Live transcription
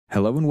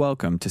Hello and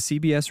welcome to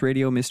CBS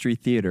Radio Mystery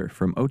Theater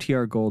from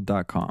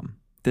OTRGold.com.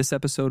 This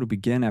episode will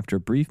begin after a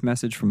brief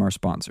message from our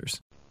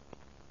sponsors.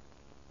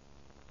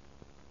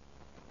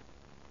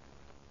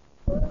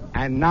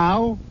 And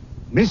now,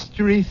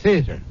 Mystery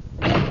Theater.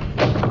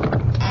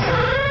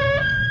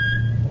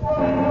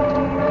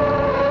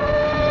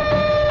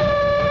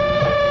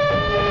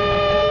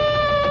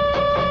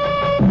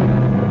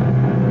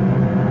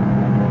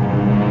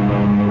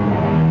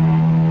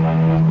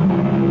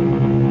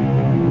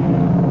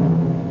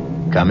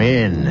 Come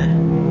in.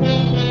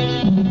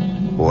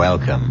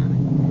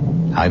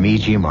 Welcome. I'm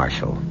E.G.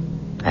 Marshall.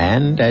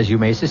 And, as you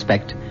may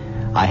suspect,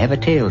 I have a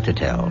tale to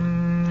tell.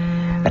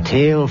 A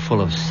tale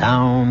full of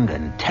sound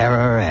and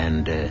terror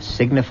and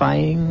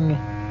signifying...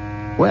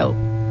 Well,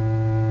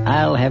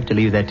 I'll have to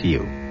leave that to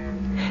you.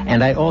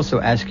 And I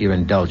also ask your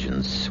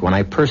indulgence when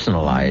I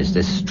personalize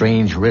this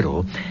strange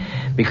riddle,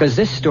 because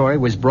this story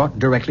was brought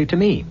directly to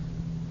me.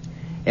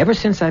 Ever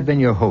since I've been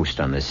your host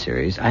on this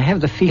series, I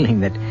have the feeling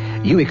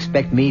that you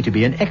expect me to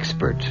be an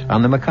expert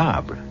on the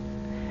macabre.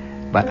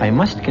 But I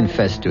must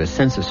confess to a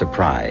sense of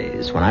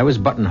surprise when I was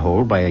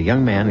buttonholed by a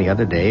young man the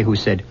other day who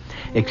said,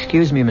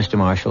 "Excuse me, Mr.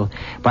 Marshall,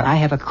 but I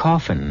have a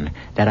coffin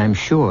that I'm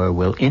sure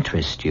will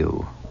interest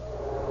you."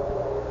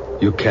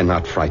 You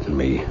cannot frighten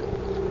me.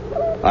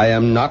 I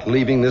am not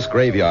leaving this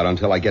graveyard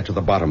until I get to the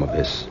bottom of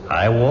this.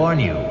 I warn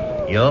you,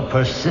 your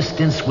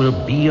persistence will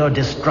be your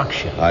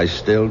destruction. I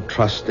still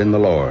trust in the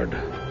Lord.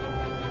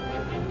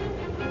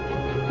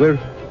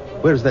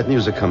 Where's that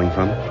music coming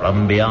from?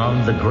 From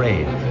beyond the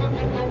grave.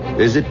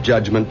 Is it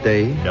Judgment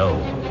Day? No.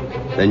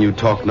 Then you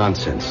talk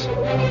nonsense.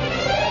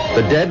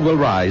 The dead will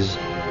rise.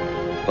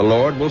 The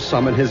Lord will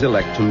summon his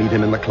elect to meet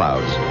him in the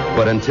clouds.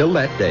 But until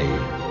that day,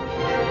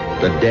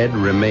 the dead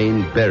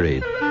remain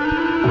buried.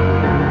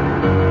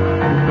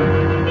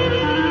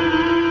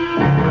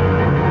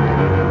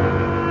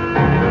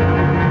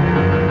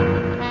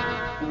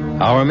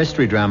 Our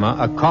mystery drama,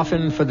 A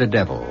Coffin for the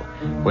Devil,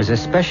 was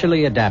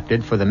especially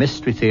adapted for the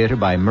Mystery Theater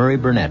by Murray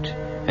Burnett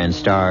and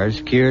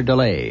stars Keir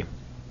Dullea.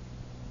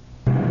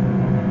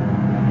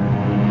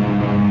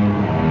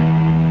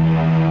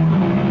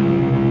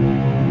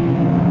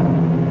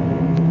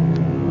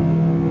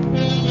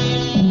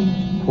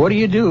 What do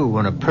you do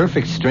when a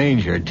perfect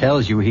stranger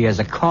tells you he has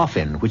a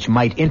coffin which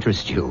might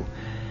interest you?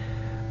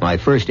 My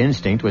first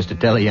instinct was to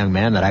tell a young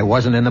man that I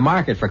wasn't in the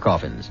market for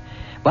coffins.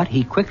 But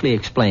he quickly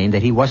explained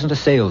that he wasn't a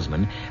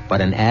salesman,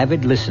 but an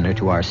avid listener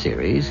to our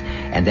series,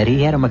 and that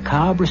he had a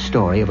macabre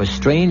story of a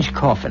strange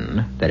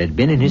coffin that had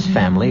been in his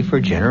family for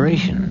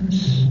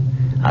generations.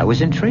 I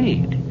was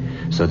intrigued.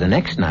 So the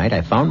next night I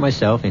found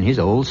myself in his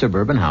old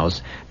suburban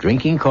house,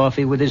 drinking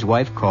coffee with his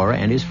wife Cora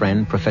and his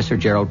friend Professor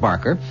Gerald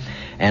Barker,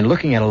 and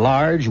looking at a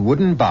large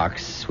wooden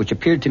box which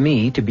appeared to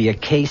me to be a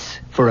case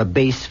for a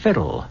bass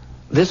fiddle.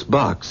 This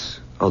box,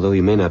 although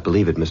you may not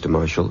believe it, Mr.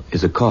 Marshall,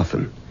 is a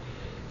coffin.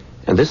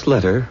 And this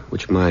letter,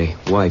 which my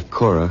wife,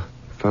 Cora,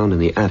 found in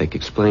the attic,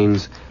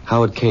 explains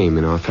how it came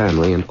in our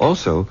family and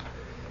also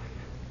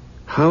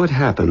how it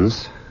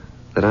happens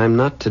that I'm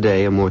not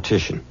today a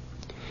mortician.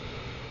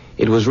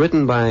 It was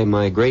written by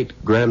my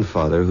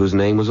great-grandfather, whose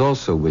name was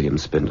also William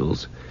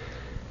Spindles,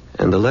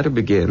 and the letter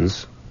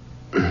begins,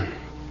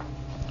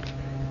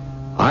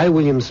 "I,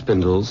 William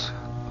Spindles,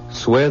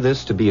 swear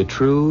this to be a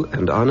true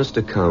and honest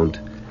account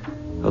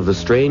of the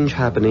strange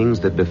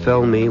happenings that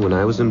befell me when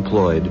I was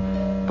employed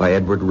by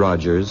Edward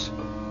Rogers,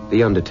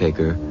 the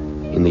undertaker,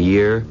 in the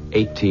year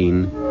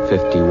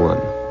 1851.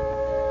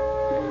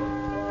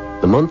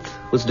 The month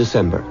was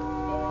December,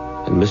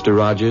 and Mr.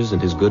 Rogers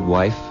and his good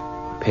wife,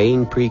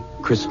 paying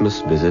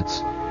pre-Christmas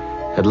visits,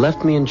 had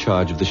left me in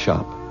charge of the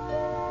shop.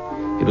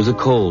 It was a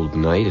cold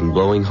night and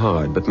blowing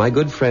hard, but my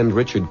good friend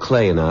Richard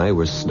Clay and I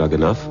were snug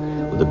enough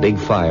with a big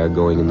fire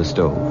going in the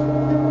stove.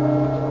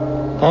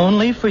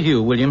 Only for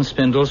you, William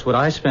Spindles, would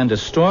I spend a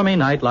stormy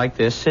night like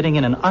this sitting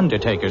in an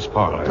undertaker's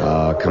parlor.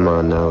 Ah, come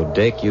on now,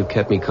 Dick. You've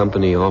kept me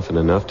company often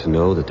enough to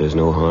know that there's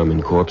no harm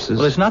in corpses.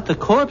 Well, it's not the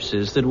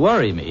corpses that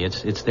worry me.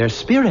 It's their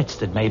spirits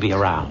that may be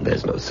around.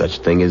 There's no such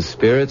thing as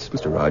spirits.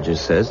 Mr. Rogers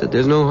says that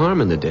there's no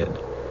harm in the dead.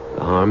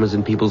 The harm is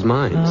in people's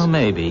minds. Oh,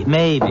 maybe.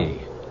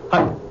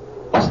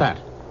 What's that?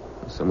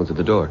 Someone's at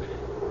the door.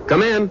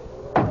 Come in.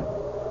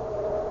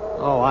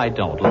 Oh, I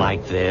don't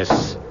like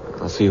this.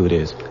 I'll see who it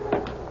is.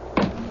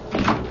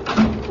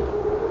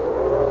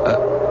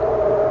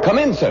 Come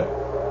in, sir.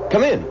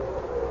 Come in.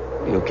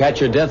 You'll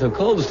catch your death of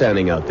cold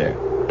standing out there.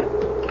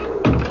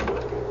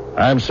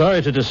 I'm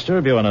sorry to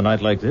disturb you on a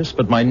night like this,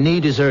 but my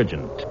need is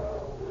urgent.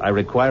 I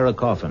require a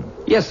coffin.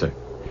 Yes, sir.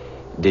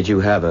 Did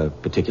you have a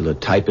particular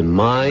type in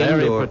mind?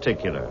 Very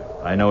particular.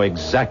 I know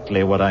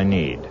exactly what I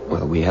need.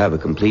 Well, we have a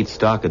complete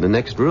stock in the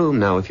next room.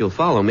 Now, if you'll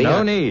follow me...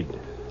 No need.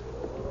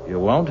 You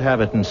won't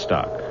have it in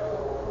stock.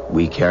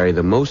 We carry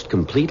the most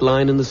complete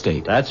line in the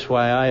state. That's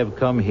why I have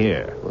come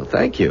here. Well,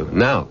 thank you.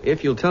 Now,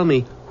 if you'll tell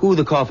me who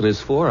the coffin is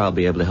for, I'll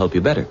be able to help you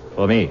better.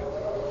 For me.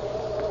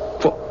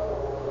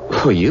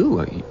 For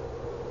you?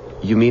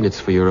 You mean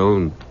it's for your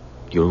own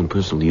your own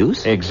personal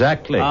use?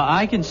 Exactly.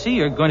 I can see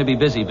you're going to be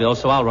busy, Bill,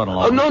 so I'll run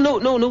along. Oh,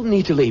 no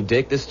need to leave,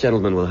 Dick. This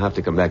gentleman will have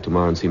to come back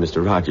tomorrow and see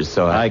Mr. Rogers,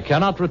 so I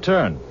cannot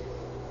return.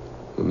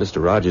 Well,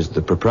 Mr. Rogers is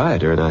the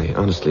proprietor, and I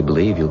honestly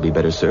believe you'll be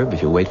better served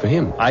if you'll wait for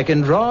him. I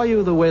can draw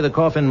you the way the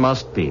coffin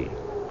must be.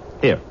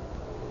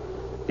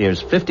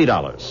 Here's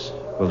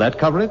 $50. Will that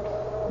cover it?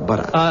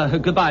 But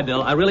goodbye,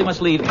 Bill. I really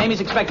must leave.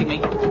 Amy's expecting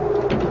me.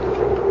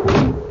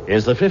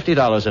 Is the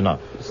 $50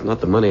 enough? It's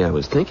not the money I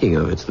was thinking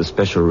of. It's the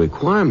special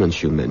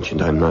requirements you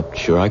mentioned. I'm not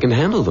sure I can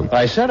handle them.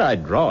 I said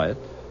I'd draw it.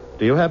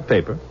 Do you have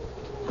paper?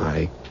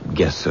 I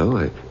guess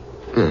so.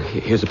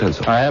 Here's a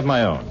pencil. I have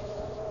my own.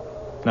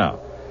 Now,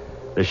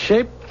 the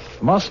shape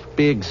must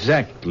be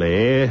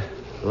exactly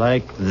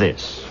like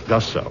this.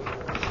 Just so.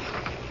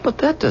 But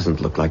that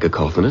doesn't look like a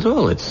coffin at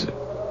all. It's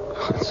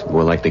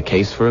more like the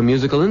case for a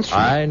musical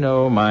instrument. I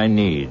know my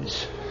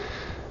needs.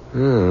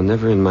 Oh,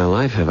 never in my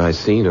life have I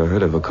seen or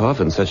heard of a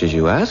coffin such as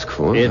you ask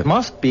for. It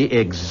must be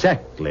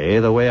exactly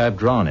the way I've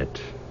drawn it.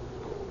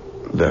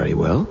 Very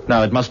well.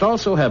 Now, it must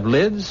also have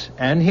lids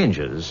and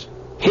hinges.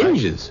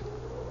 Hinges?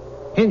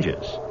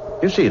 Hinges.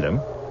 You see them?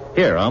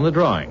 Here, on the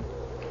drawing.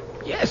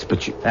 Yes,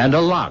 but you... And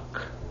a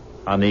lock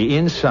on the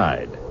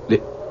inside.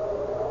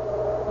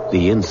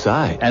 The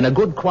inside? And a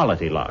good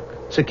quality lock.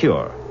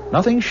 Secure.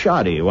 Nothing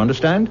shoddy, you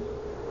understand?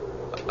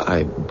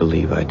 I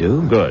believe I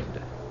do. Good.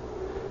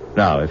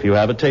 Now, if you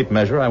have a tape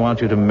measure, I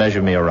want you to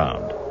measure me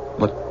around.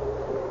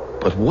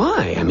 But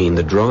why? I mean,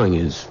 the drawing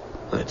is...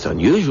 It's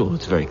unusual.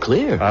 It's very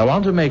clear. I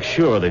want to make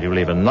sure that you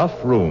leave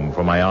enough room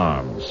for my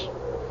arms.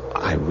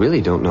 I really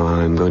don't know how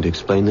I'm going to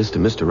explain this to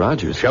Mr.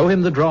 Rogers. Show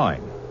him the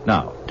drawing.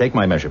 Now, take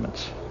my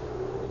measurements.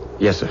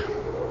 Yes, sir.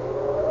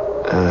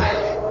 All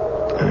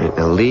right,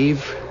 now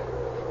leave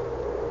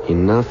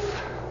enough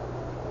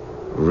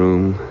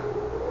room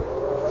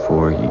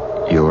for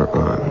your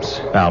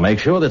arms. Now, make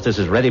sure that this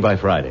is ready by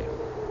Friday.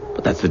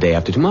 But that's the day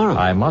after tomorrow.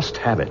 I must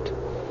have it.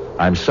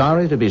 I'm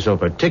sorry to be so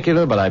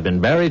particular, but I've been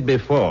buried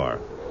before.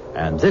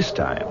 And this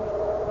time,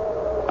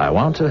 I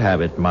want to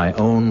have it my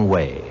own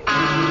way.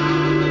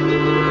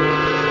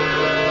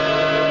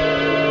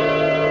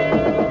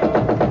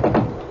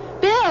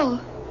 Bill!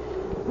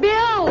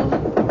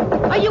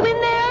 Are you in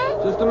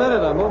there? Just a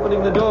minute. I'm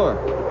opening the door.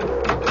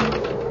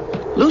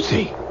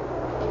 Lucy,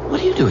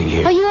 what are you doing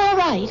here? Are you all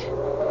right?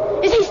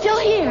 Is he still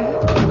here?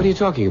 What are you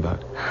talking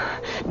about?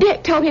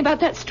 Dick told me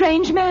about that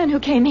strange man who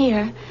came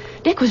here.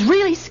 Dick was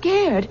really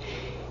scared.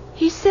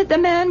 He said the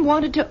man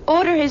wanted to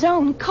order his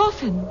own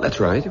coffin. That's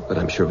right, but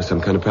I'm sure it was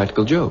some kind of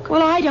practical joke.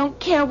 Well, I don't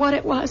care what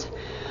it was.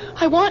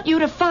 I want you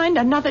to find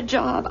another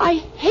job. I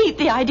hate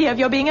the idea of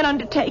your being an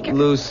undertaker.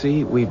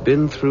 Lucy, we've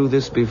been through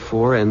this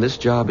before, and this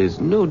job is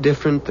no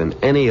different than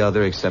any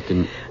other except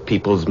in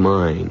people's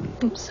minds.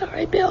 I'm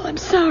sorry, Bill. I'm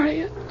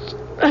sorry.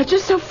 I was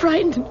just so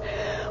frightened.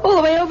 All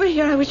the way over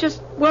here, I was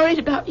just worried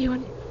about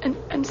you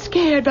and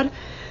scared,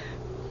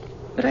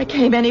 but I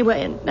came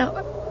anyway, and now...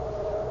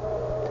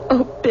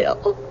 Oh,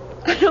 Bill,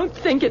 I don't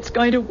think it's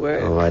going to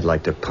work. Oh, I'd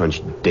like to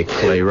punch Dick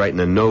Clay right in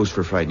the nose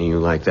for frightening you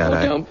like that.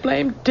 Don't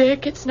blame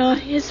Dick. It's not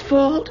his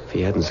fault. If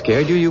he hadn't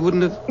scared you, you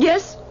wouldn't have...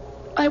 Yes,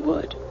 I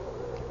would.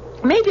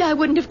 Maybe I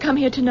wouldn't have come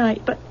here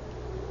tonight, but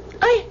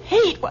I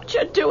hate what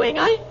you're doing.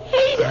 I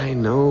hate it. I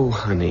know,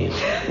 honey.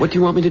 What do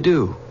you want me to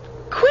do?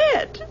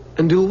 Quit.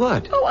 And do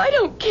what? Oh, I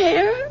don't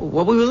care.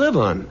 What will we live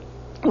on?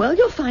 Well,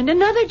 you'll find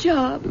another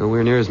job.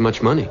 Nowhere near as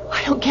much money.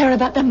 I don't care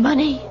about the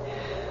money.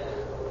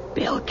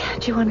 Bill,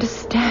 can't you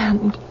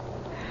understand?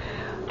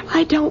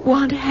 I don't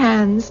want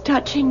hands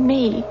touching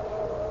me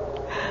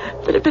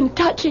that have been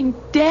touching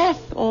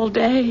death all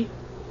day.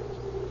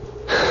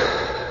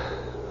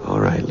 All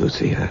right,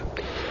 Lucy.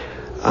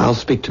 I'll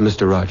speak to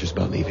Mr. Rogers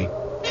about leaving.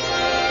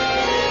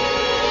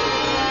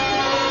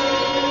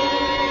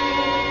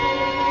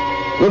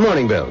 Good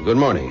morning, Bill. Good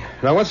morning.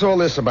 Now, what's all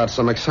this about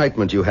some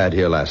excitement you had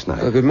here last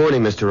night? Good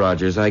morning, Mr.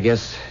 Rogers. I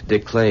guess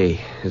Dick Clay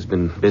has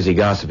been busy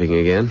gossiping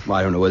again.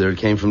 I don't know whether it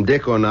came from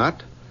Dick or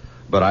not,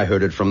 but I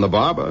heard it from the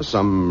barber.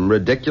 Some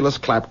ridiculous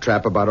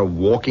claptrap about a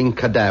walking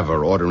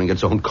cadaver ordering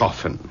its own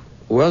coffin.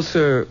 Well,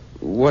 sir,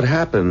 what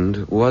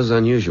happened was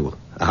unusual.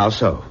 How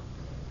so?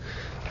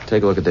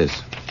 Take a look at this.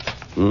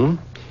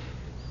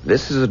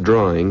 This is a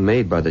drawing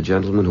made by the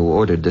gentleman who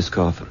ordered this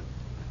coffin.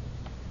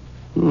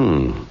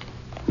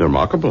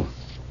 Remarkable.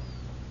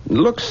 It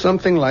looks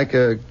something like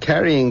a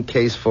carrying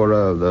case for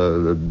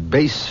the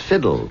bass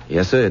fiddle.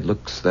 Yes, sir, it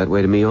looks that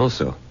way to me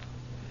also.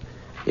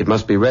 It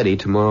must be ready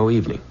tomorrow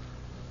evening.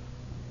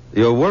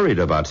 You're worried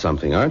about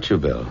something, aren't you,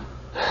 Bill?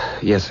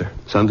 Yes, sir.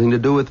 Something to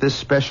do with this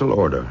special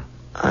order?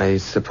 I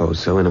suppose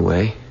so, in a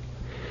way.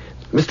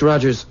 Mr.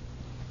 Rogers,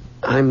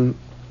 I'm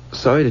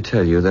sorry to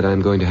tell you that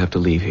I'm going to have to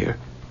leave here.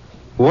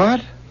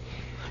 What?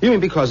 You mean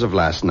because of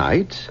last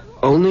night?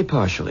 Only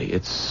partially.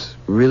 It's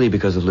really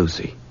because of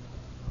Lucy.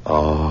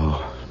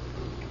 Oh,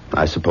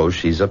 I suppose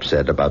she's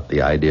upset about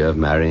the idea of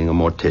marrying a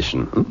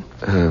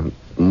mortician.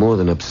 More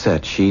than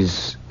upset.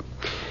 She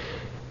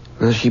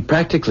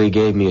practically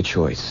gave me a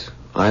choice.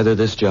 Either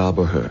this job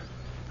or her.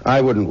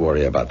 I wouldn't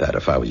worry about that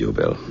if I were you,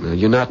 Bill.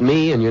 You're not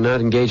me, and you're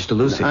not engaged to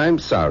Lucy. I'm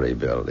sorry,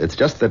 Bill. It's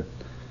just that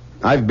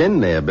I've been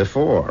there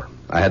before.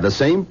 I had the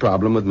same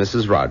problem with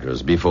Mrs.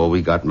 Rogers before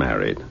we got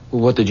married.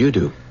 Well, what did you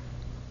do?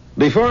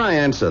 Before I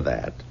answer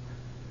that,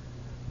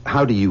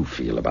 how do you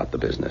feel about the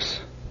business?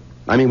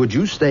 I mean, would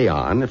you stay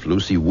on if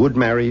Lucy would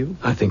marry you?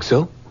 I think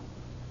so.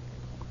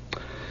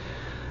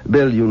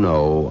 Bill, you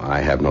know I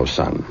have no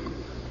son.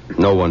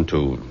 No one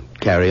to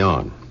carry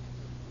on.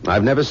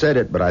 I've never said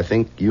it, but I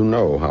think you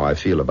know how I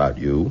feel about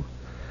you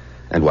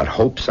and what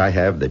hopes I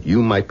have that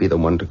you might be the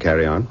one to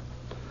carry on.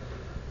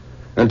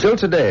 Until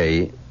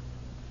today,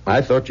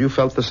 I thought you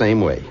felt the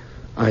same way.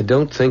 I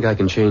don't think I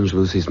can change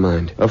Lucy's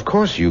mind. Of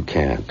course you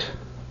can't.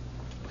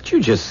 But you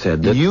just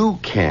said that... You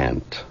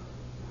can't,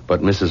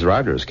 but Mrs.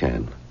 Rogers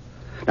can.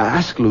 Now,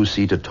 ask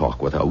Lucy to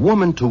talk with her,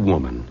 woman to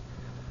woman.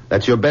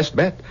 That's your best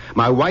bet.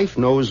 My wife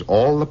knows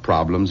all the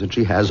problems, and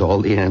she has all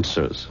the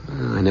answers.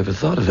 I never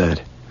thought of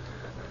that.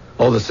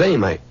 All the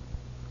same, I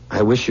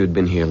wish you'd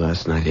been here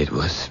last night. It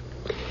was...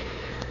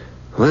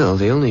 Well,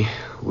 the only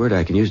word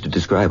I can use to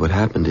describe what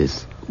happened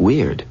is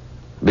weird.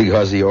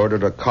 Because he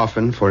ordered a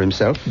coffin for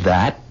himself?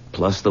 That,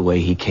 plus the way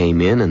he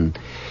came in, and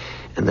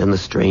then the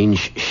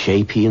strange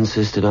shape he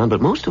insisted on. But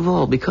most of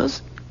all,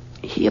 because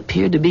he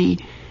appeared to be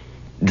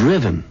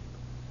driven.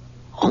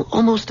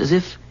 Almost as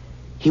if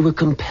he were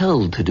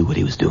compelled to do what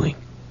he was doing.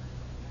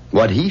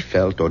 What he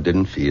felt or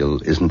didn't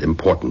feel isn't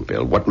important,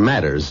 Bill. What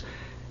matters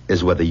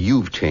is whether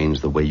you've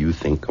changed the way you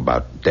think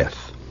about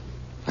death.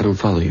 I don't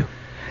follow you.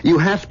 You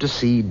have to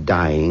see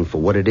dying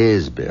for what it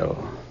is,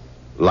 Bill.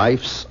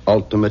 Life's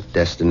ultimate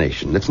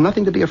destination. It's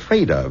nothing to be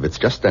afraid of. It's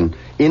just an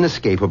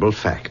inescapable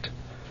fact.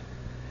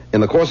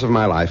 In the course of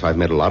my life, I've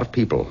met a lot of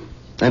people,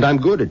 and I'm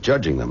good at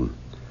judging them.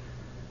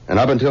 And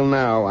up until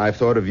now, I've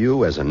thought of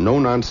you as a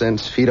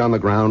no-nonsense,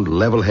 feet-on-the-ground,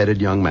 level-headed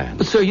young man.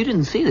 But, sir, you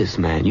didn't see this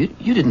man. You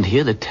didn't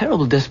hear the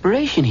terrible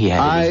desperation he had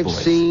in his voice.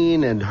 I've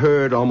seen and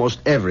heard almost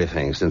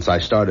everything since I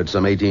started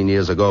some 18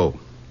 years ago.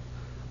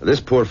 This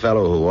poor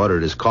fellow who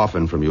ordered his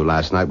coffin from you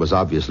last night was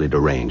obviously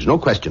deranged. No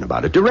question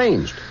about it.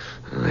 Deranged.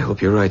 I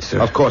hope you're right, sir.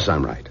 Of course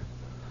I'm right.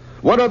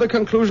 What other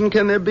conclusion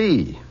can there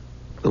be?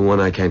 The one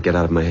I can't get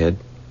out of my head.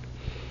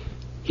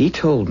 He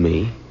told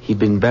me he'd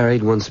been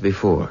buried once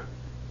before.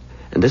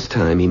 And this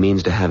time he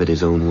means to have it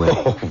his own way.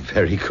 Oh,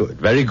 very good.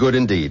 Very good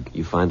indeed.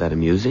 You find that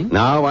amusing?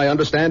 Now I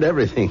understand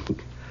everything.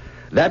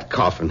 That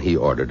coffin he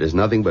ordered is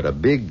nothing but a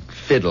big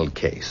fiddle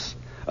case.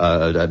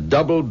 A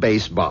double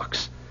bass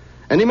box.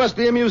 And he must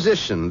be a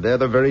musician. They're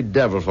the very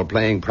devil for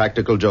playing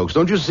practical jokes.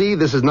 Don't you see?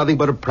 This is nothing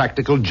but a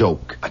practical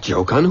joke. A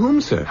joke on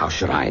whom, sir? How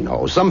should I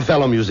know? Some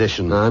fellow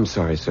musician. No, I'm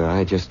sorry, sir.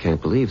 I just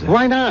can't believe that.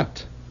 Why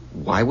not?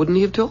 Why wouldn't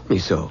he have told me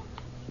so?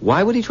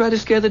 Why would he try to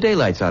scare the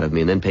daylights out of me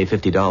and then pay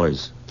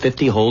 $50?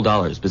 50 whole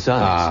dollars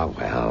besides. Ah,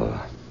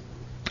 well.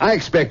 I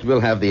expect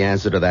we'll have the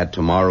answer to that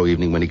tomorrow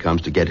evening when he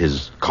comes to get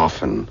his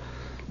coffin.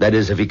 That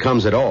is, if he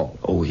comes at all.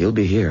 Oh, he'll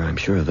be here. I'm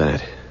sure of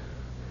that.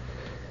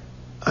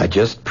 I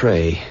just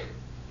pray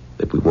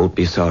that we won't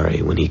be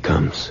sorry when he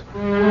comes.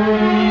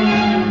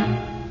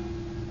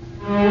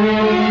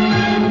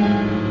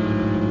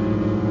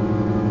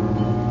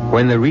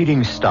 When the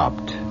reading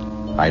stopped,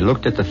 I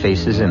looked at the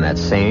faces in that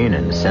sane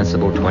and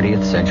sensible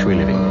 20th century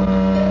living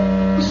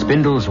room.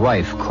 Spindle's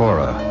wife,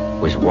 Cora,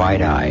 was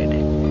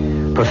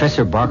wide-eyed.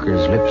 Professor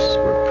Barker's lips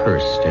were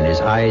pursed and his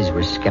eyes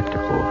were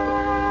skeptical.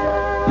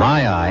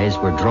 My eyes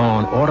were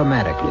drawn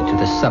automatically to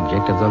the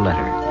subject of the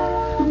letter,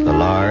 the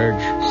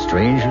large,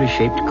 strangely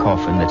shaped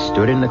coffin that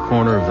stood in the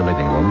corner of the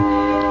living room,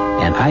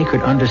 and I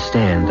could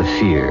understand the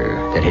fear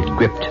that had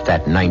gripped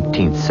that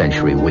 19th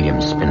century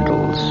William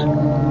Spindles.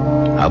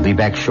 I'll be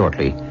back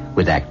shortly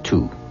with Act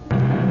 2.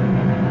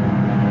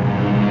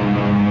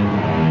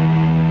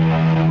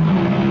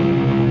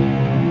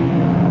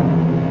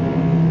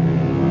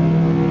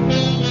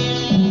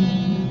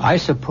 I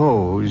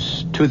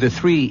suppose to the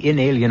three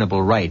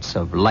inalienable rights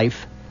of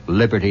life,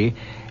 liberty,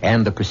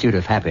 and the pursuit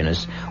of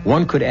happiness,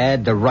 one could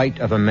add the right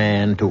of a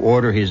man to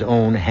order his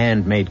own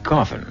handmade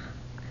coffin.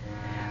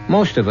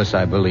 Most of us,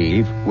 I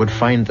believe, would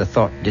find the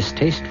thought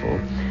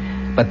distasteful,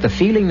 but the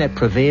feeling that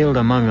prevailed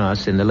among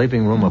us in the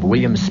living room of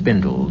William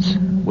Spindles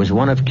was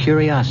one of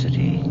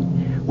curiosity.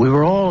 We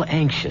were all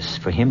anxious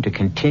for him to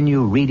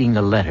continue reading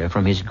the letter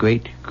from his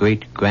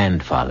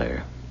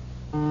great-great-grandfather.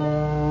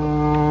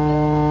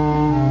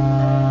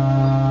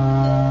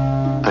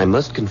 I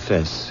must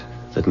confess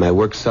that my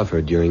work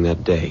suffered during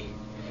that day.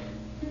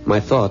 My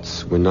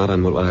thoughts were not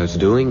on what I was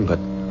doing, but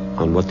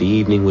on what the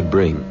evening would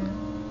bring,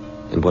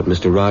 and what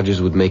Mr. Rogers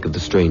would make of the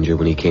stranger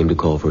when he came to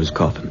call for his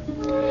coffin.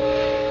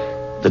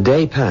 The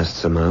day passed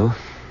somehow.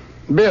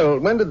 Bill,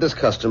 when did this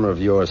customer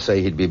of yours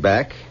say he'd be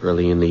back?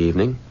 Early in the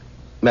evening.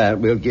 Matt,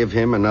 we'll give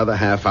him another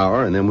half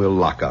hour, and then we'll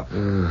lock up.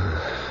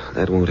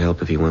 That won't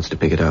help if he wants to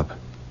pick it up.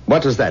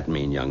 What does that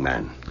mean, young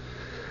man?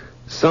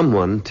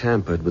 Someone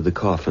tampered with the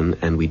coffin,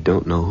 and we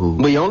don't know who.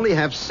 We only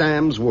have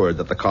Sam's word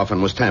that the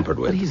coffin was tampered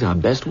with. But he's our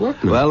best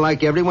workman. Well,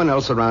 like everyone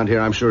else around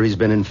here, I'm sure he's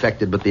been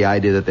infected with the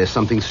idea that there's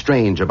something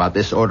strange about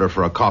this order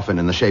for a coffin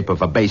in the shape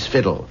of a bass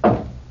fiddle.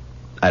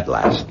 At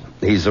last,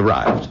 he's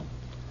arrived.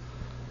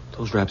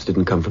 Those raps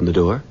didn't come from the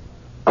door.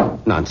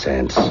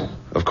 Nonsense.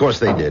 Of course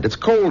they did. It's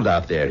cold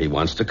out there. He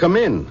wants to come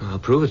in. I'll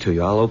prove it to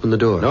you. I'll open the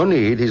door. No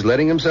need. He's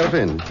letting himself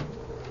in.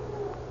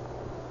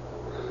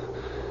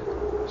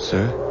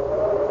 Sir?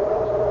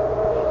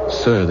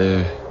 Sir,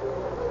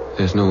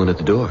 there's no one at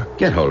the door.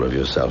 Get hold of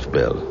yourself,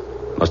 Bill.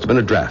 Must have been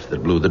a draft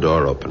that blew the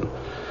door open.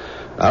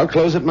 I'll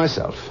close it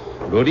myself.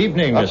 Good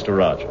evening, Mr.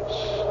 Rogers.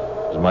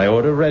 Is my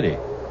order ready?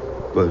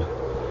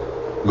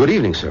 Well, good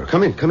evening, sir.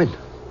 Come in, come in.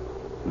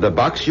 The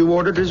box you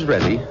ordered is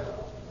ready.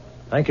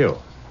 Thank you.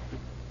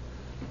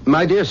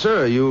 My dear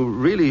sir, you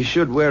really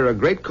should wear a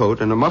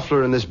greatcoat and a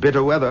muffler in this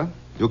bitter weather.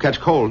 You'll catch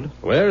cold.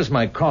 Where's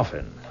my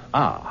coffin?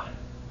 Ah,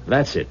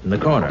 that's it, in the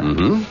corner.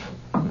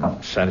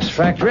 Mm-hmm.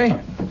 Satisfactory?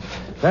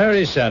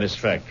 Very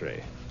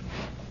satisfactory.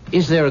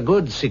 Is there a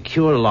good,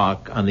 secure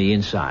lock on the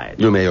inside?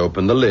 You may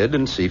open the lid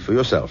and see for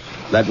yourself.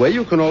 That way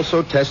you can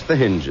also test the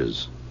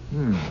hinges.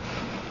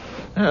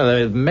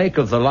 The make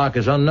of the lock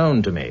is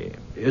unknown to me.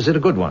 Is it a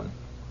good one?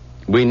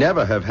 We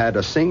never have had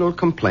a single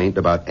complaint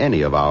about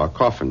any of our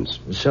coffins.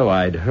 So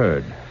I'd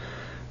heard.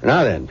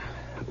 Now then,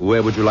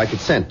 where would you like it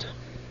sent?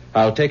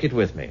 I'll take it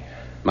with me.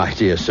 My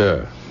dear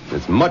sir,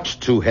 it's much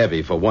too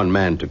heavy for one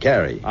man to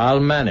carry. I'll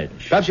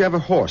manage. Perhaps you have a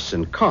horse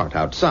and cart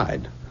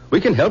outside.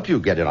 We can help you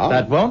get it on.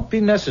 That won't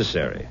be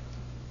necessary.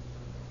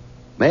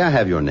 May I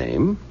have your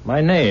name?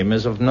 My name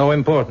is of no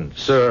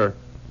importance. Sir,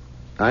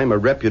 I'm a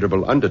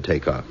reputable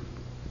undertaker.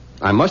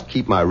 I must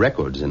keep my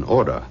records in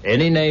order.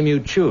 Any name you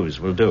choose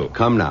will do.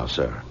 Come now,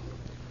 sir.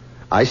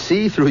 I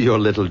see through your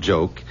little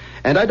joke,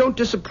 and I don't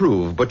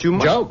disapprove, but you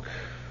must... Joke?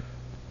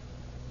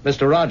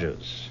 Mr.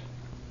 Rogers,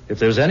 if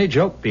there's any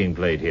joke being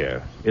played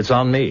here, it's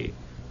on me.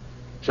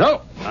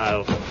 So,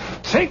 I'll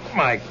take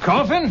my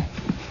coffin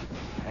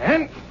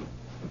and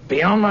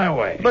be on my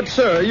way. But,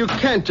 sir, you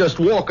can't just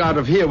walk out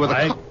of here with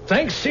a...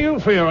 Thanks to you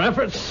for your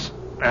efforts,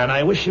 and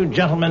I wish you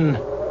gentlemen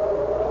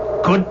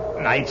good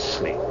night's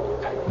sleep.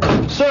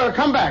 Sir,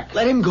 come back.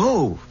 Let him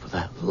go. For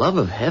the love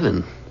of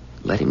heaven.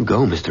 Let him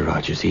go, Mr.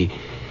 Rogers. He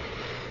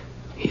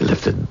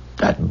lifted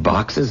that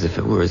box as if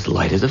it were as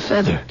light as a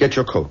feather. Get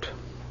your coat.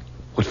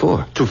 What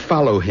for? To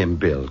follow him,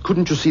 Bill.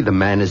 Couldn't you see the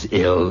man is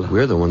ill?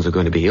 We're the ones who are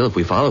going to be ill if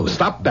we follow him.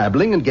 Stop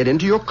babbling and get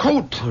into your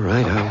coat. All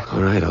right,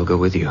 I'll go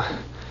with you.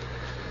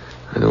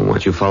 I don't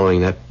want you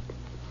following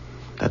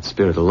that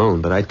spirit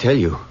alone, but I tell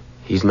you,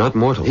 he's not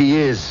mortal. He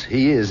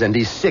is, and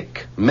he's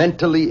sick,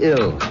 mentally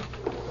ill.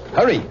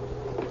 Hurry.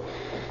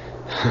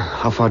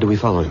 How far do we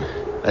follow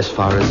him? As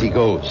far as he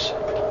goes.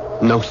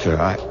 No, sir,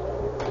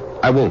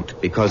 I won't,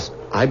 because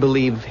I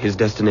believe his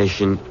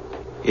destination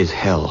is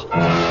hell.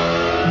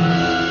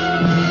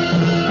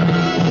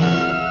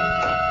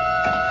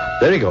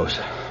 There he goes.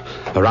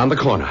 Around the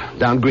corner,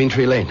 down Green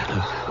Tree Lane.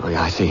 Oh,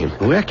 yeah, I see him.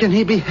 Where can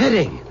he be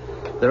heading?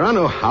 There are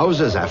no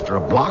houses after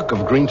a block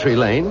of Green Tree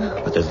Lane.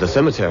 But there's the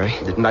cemetery.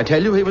 Didn't I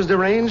tell you he was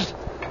deranged?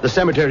 The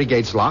cemetery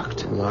gate's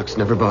locked. Locks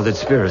never bothered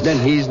spirits. Then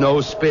he's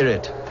no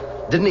spirit.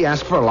 Didn't he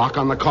ask for a lock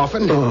on the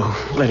coffin?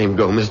 Oh, let him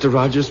go, Mr.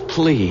 Rogers,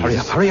 please.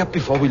 Hurry up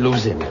before we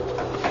lose him.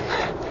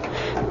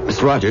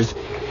 Mr. Rogers,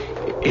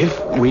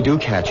 if we do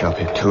catch up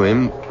to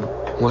him,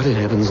 what in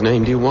heaven's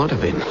name do you want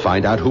of him?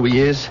 Find out who he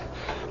is,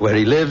 where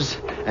he lives,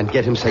 and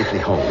get him safely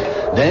home.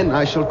 Then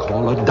I shall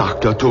call a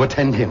doctor to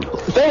attend him.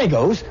 There he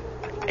goes,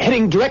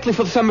 heading directly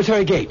for the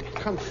cemetery gate.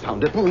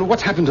 Confound it.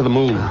 What's happened to the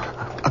moon?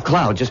 A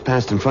cloud just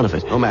passed in front of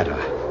it. No matter.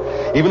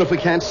 Even if we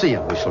can't see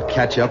him, we shall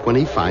catch up when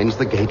he finds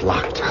the gate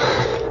locked.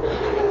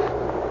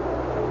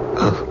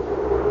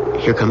 Oh,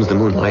 here comes the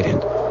moonlight,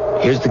 and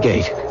here's the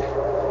gate.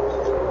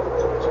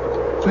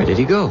 Where did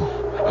he go?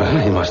 Well,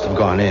 he must have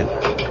gone in.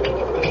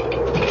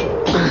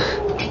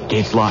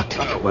 Gate's locked.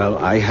 Well,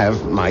 I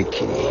have my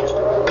key.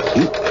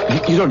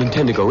 You don't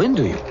intend to go in,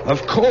 do you?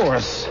 Of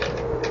course.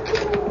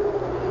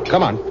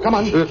 Come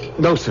on.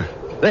 No, sir.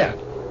 There.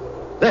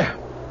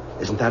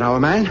 Isn't that our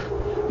man?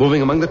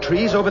 Moving among the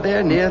trees over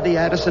there near the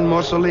Addison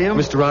Mausoleum?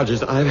 Mr.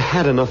 Rogers, I've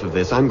had enough of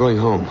this. I'm going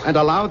home. And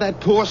allow that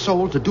poor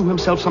soul to do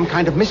himself some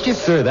kind of mischief?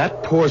 Sir,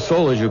 that poor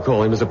soul, as you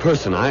call him, is a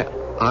person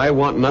I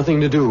want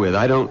nothing to do with.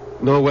 I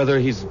don't know whether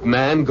he's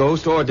man,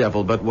 ghost, or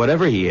devil, but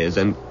whatever he is,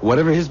 and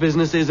whatever his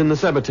business is in the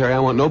cemetery, I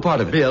want no part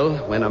of it. Bill,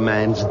 when a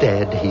man's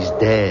dead, he's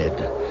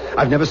dead.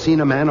 I've never seen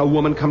a man or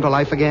woman come to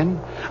life again.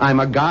 I'm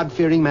a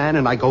God-fearing man,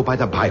 and I go by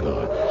the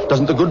Bible.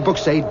 Doesn't the good book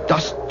say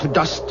dust to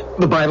dust?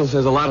 The Bible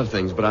says a lot of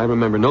things, but I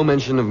remember no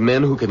mention of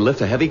men who could lift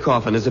a heavy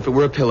coffin as if it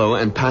were a pillow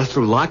and pass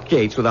through locked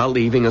gates without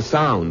leaving a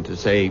sound, to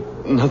say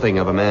nothing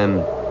of a man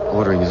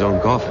ordering his own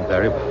coffin.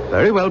 Very well.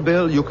 Very well,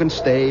 Bill. You can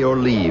stay or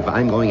leave.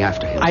 I'm going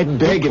after him. I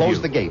beg of you.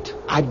 Close the gate.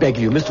 I beg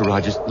you, Mr.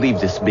 Rogers,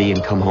 leave this be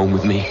and come home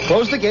with me.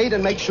 Close the gate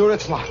and make sure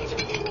it's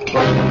locked.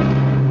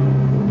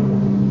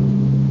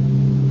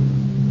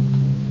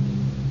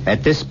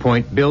 At this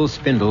point, Bill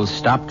Spindles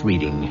stopped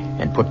reading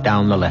and put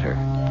down the letter.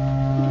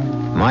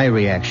 My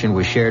reaction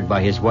was shared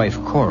by his wife,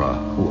 Cora,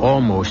 who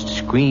almost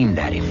screamed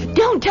at him.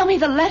 Don't tell me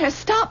the letter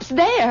stops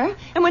there,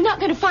 and we're not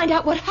going to find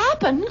out what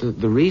happened.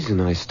 The reason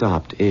I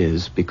stopped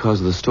is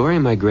because the story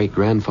my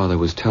great-grandfather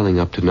was telling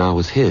up to now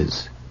was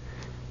his.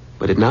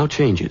 But it now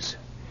changes.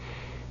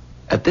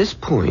 At this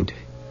point,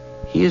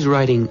 he is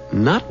writing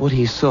not what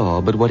he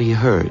saw, but what he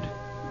heard,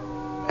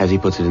 as he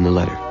puts it in the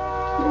letter.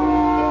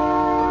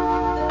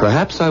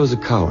 Perhaps I was a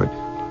coward,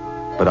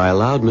 but I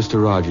allowed Mr.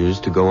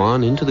 Rogers to go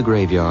on into the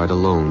graveyard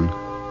alone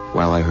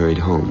while I hurried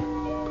home.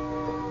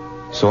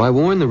 So I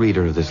warn the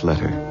reader of this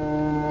letter.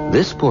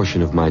 This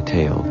portion of my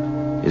tale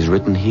is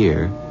written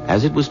here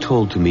as it was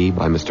told to me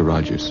by Mr.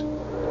 Rogers.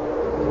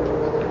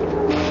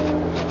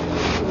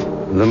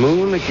 The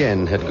moon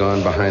again had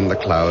gone behind the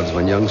clouds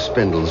when young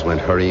Spindles went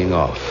hurrying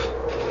off.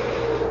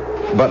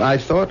 But I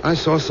thought I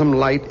saw some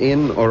light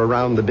in or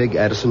around the big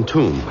Addison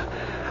tomb.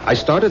 I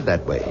started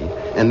that way,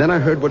 and then I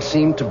heard what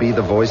seemed to be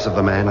the voice of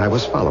the man I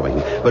was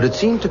following, but it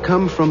seemed to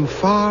come from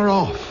far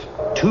off.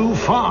 Too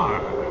far.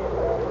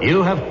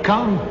 You have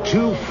come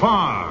too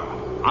far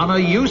on a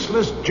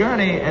useless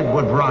journey,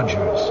 Edward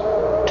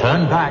Rogers.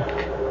 Turn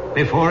back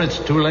before it's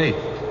too late.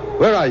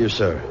 Where are you,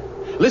 sir?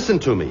 Listen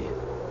to me.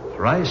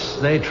 Thrice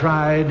they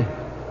tried,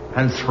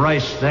 and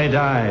thrice they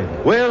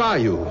died. Where are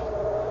you?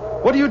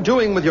 What are you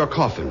doing with your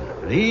coffin?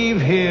 Leave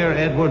here,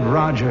 Edward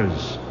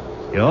Rogers.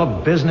 Your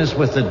business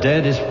with the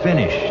dead is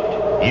finished.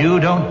 You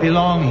don't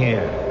belong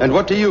here. And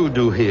what do you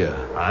do here?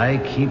 I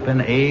keep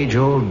an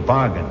age-old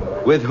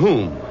bargain. With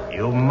whom?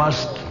 You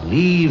must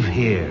leave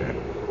here.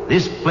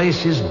 This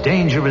place is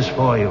dangerous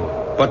for you.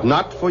 But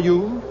not for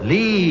you?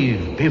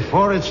 Leave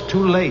before it's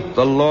too late.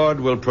 The Lord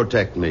will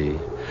protect me.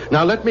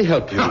 Now let me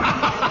help you.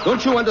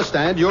 Don't you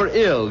understand? You're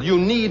ill. You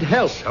need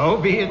help. So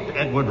be it,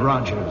 Edward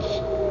Rogers.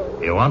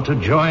 You want to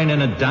join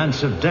in a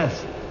dance of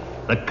death?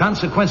 The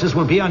consequences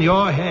will be on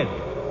your head.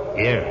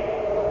 Here,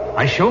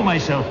 I show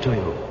myself to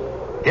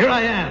you. Here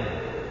I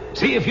am.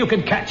 See if you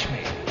can catch me.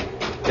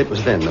 It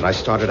was then that I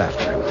started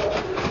after him.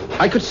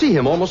 I could see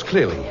him almost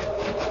clearly.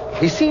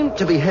 He seemed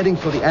to be heading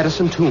for the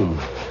Addison tomb.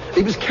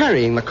 He was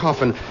carrying the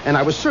coffin, and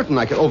I was certain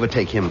I could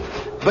overtake him.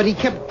 But he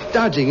kept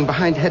dodging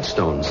behind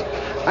headstones.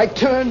 I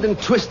turned and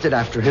twisted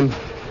after him.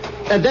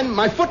 And then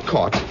my foot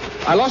caught.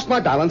 I lost my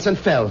balance and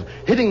fell,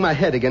 hitting my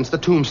head against the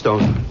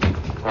tombstone.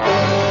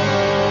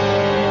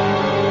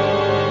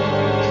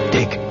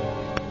 Dick,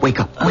 wake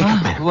up. Wake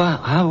up, man.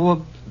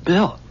 Well,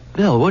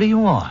 Bill, what do you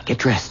want? Get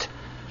dressed.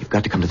 You've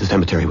got to come to the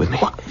cemetery with me.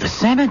 What? The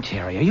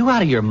cemetery? Are you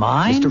out of your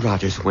mind? Mr.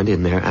 Rogers went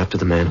in there after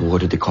the man who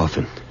ordered the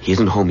coffin. He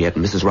isn't home yet,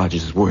 and Mrs.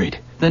 Rogers is worried.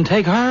 Then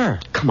take her.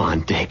 Come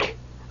on, Dick.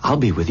 I'll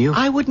be with you.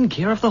 I wouldn't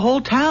care if the whole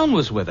town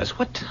was with us.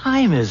 What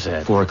time is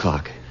it?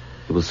 4:00.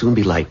 It will soon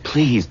be light.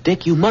 Please,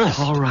 Dick, you must.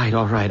 All right.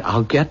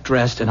 I'll get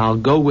dressed and I'll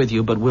go with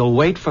you, but we'll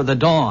wait for the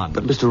dawn.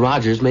 But Mr.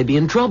 Rogers may be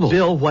in trouble.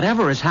 Bill,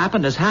 whatever has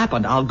happened has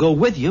happened. I'll go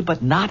with you,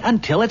 but not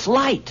until it's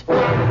light.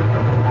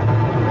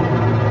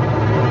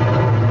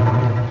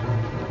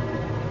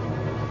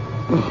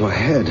 Oh, my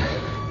head.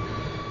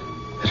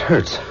 It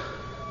hurts.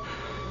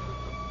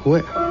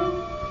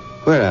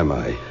 Where am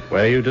I?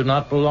 Where you do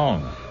not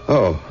belong.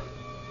 Oh,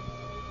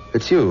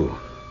 it's you.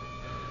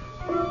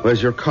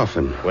 Where's your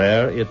coffin?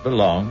 Where it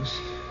belongs.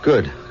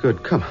 Good.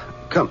 Come.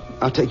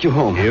 I'll take you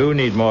home. You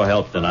need more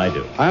help than I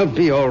do. I'll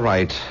be all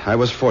right. I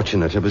was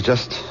fortunate. It was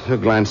just a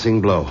glancing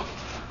blow.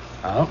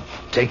 I'll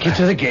take you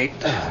to the gate.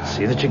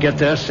 See that you get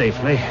there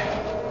safely.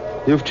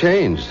 You've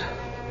changed.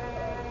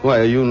 Why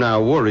are you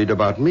now worried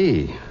about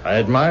me? I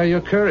admire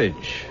your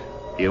courage.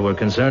 You were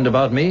concerned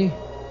about me.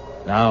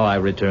 Now I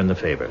return the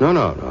favor.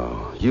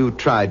 No. You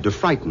tried to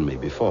frighten me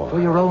before. For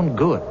your own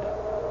good.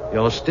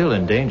 You're still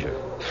in danger.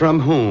 From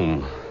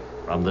whom?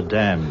 From the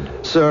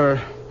damned.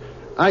 Sir,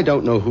 I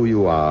don't know who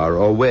you are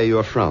or where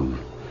you're from,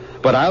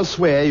 but I'll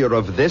swear you're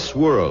of this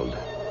world.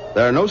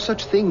 There are no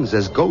such things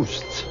as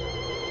ghosts.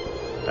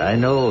 I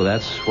know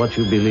that's what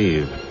you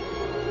believe.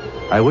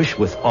 I wish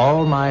with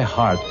all my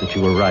heart that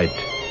you were right.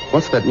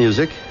 What's that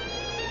music?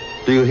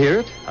 Do you hear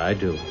it? I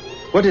do.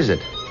 What is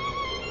it?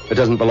 It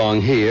doesn't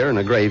belong here in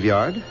a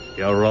graveyard.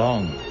 You're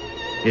wrong.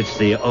 It's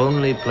the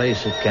only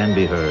place it can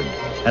be heard,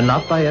 and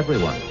not by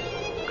everyone.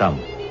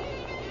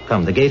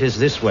 Come, the gate is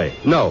this way.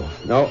 No,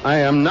 I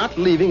am not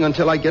leaving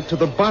until I get to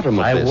the bottom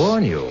of this. I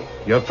warn you,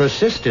 your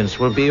persistence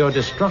will be your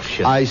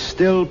destruction. I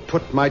still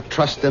put my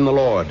trust in the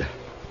Lord.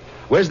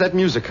 Where's that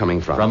music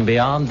coming from? From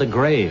beyond the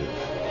grave.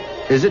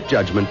 Is it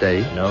Judgment Day?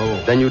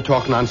 No. Then you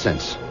talk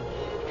nonsense.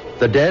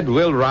 The dead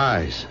will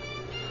rise.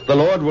 The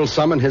Lord will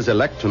summon his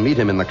elect to meet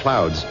him in the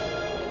clouds.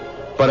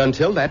 But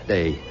until that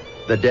day,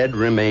 the dead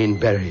remain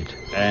buried.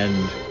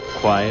 And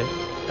quiet?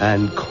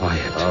 And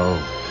quiet. Oh,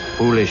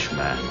 foolish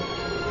man.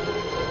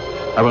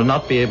 I will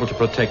not be able to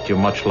protect you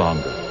much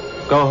longer.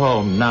 Go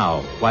home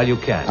now, while you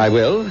can. I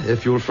will,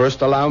 if you'll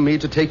first allow me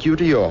to take you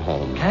to your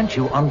home. Can't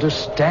you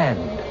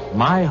understand?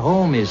 My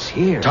home is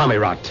here. Tommy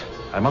Rot.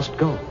 I must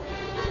go.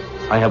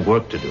 I have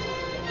work to do.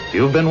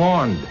 You've been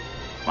warned.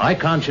 My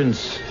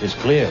conscience is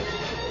clear.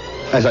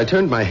 As I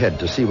turned my head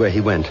to see where he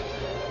went,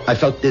 I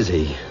felt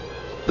dizzy.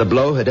 The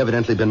blow had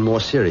evidently been more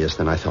serious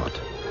than I thought.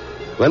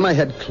 When my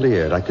head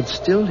cleared, I could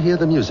still hear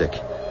the music,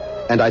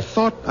 and I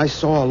thought I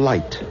saw a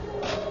light.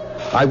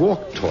 I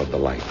walked toward the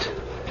light.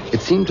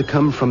 It seemed to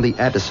come from the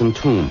Addison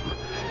tomb.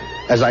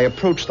 As I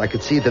approached, I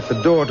could see that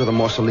the door to the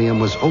mausoleum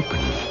was open.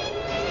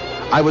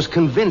 I was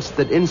convinced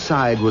that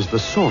inside was the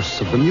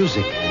source of the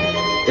music.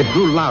 It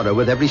grew louder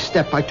with every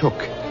step I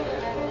took.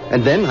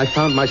 And then I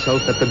found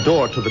myself at the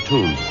door to the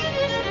tomb.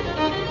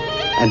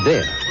 And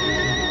there,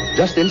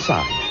 just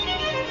inside,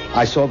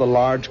 I saw the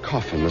large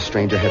coffin the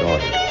stranger had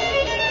ordered.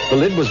 The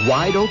lid was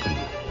wide open.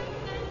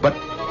 But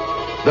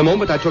the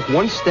moment I took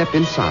one step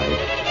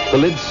inside, the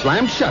lid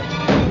slammed shut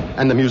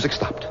and the music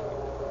stopped.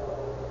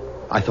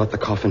 I thought the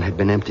coffin had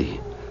been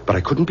empty, but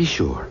I couldn't be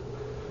sure.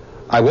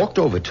 I walked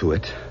over to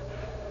it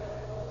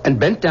and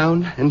bent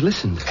down and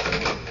listened.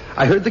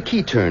 I heard the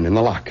key turn in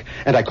the lock,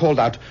 and I called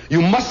out,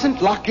 "You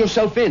mustn't lock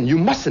yourself in. You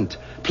mustn't.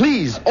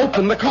 Please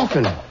open the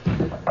coffin."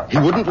 He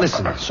wouldn't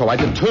listen, so I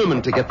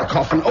determined to get the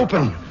coffin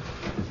open.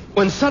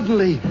 When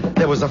suddenly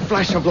there was a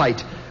flash of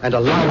light and a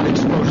loud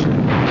explosion.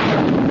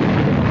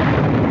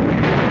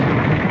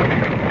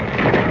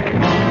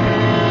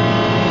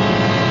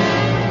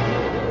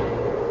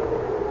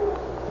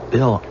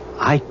 Bill,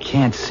 I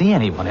can't see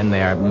anyone in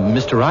there.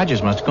 Mr.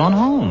 Rogers must have gone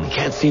home.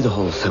 Can't see the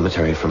whole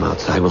cemetery from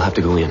outside. We'll have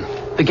to go in.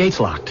 The gate's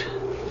locked.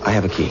 I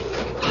have a key.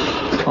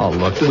 Oh,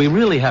 look, do we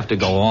really have to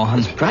go on?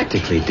 It's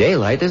practically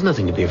daylight. There's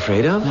nothing to be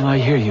afraid of. Oh, I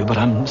hear you, but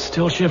I'm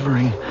still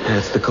shivering.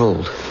 That's the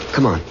cold.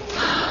 Come on.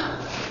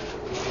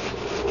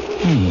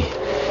 Hey,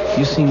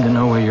 you seem to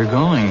know where you're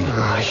going.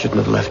 Oh, I shouldn't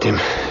have left him.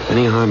 If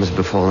any harm has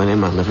befallen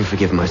him, I'll never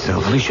forgive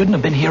myself. Well, he shouldn't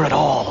have been here at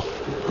all.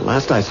 The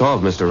last I saw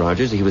of Mr.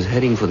 Rogers, he was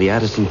heading for the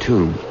Addison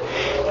tomb.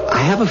 I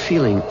have a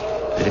feeling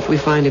that if we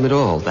find him at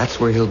all, that's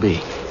where he'll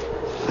be.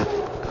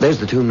 There's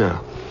the tomb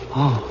now.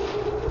 Oh,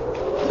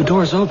 the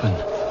door's open.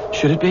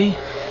 Should it be?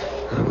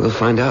 We'll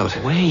find out.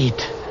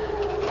 Wait.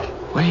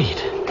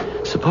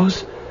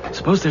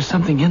 Suppose there's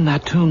something in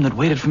that tomb that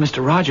waited for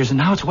Mr. Rogers, and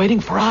now it's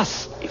waiting for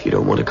us. If you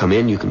don't want to come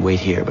in, you can wait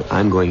here, but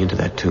I'm going into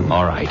that tomb.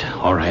 All right,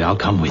 I'll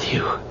come with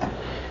you.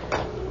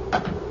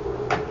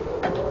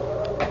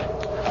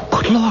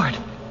 Good Lord,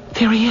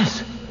 there he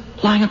is,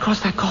 lying across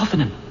that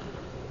coffin,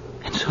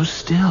 and so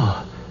still.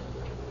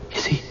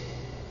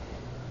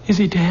 Is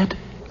he dead?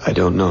 I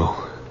don't know.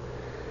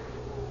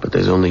 But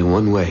there's only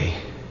one way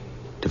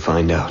to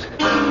find out.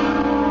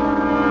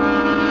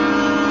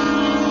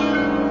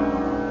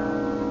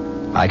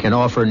 I can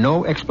offer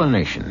no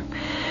explanation,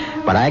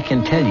 but I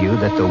can tell you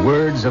that the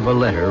words of a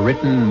letter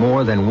written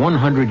more than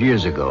 100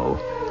 years ago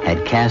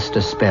had cast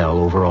a spell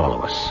over all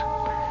of us.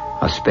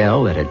 A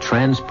spell that had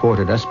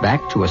transported us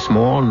back to a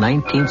small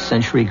 19th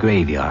century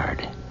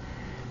graveyard.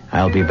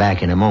 I'll be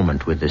back in a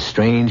moment with the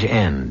strange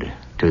end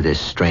to this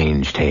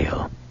strange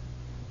tale.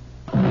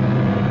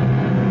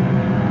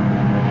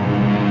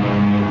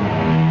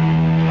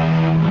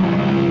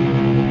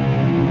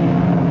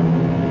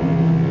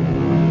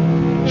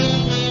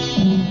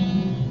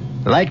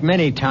 Like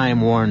many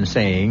time-worn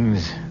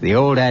sayings, the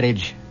old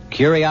adage,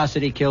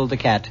 curiosity killed the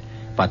cat,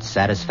 but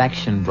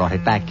satisfaction brought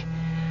it back,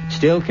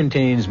 still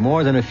contains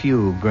more than a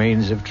few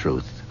grains of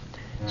truth.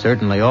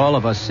 Certainly all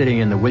of us sitting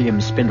in the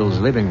William Spindle's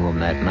living room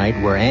that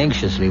night were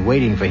anxiously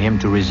waiting for him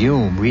to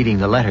resume reading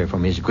the letter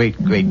from his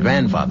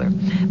great-great-grandfather.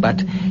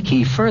 But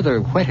he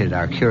further whetted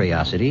our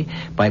curiosity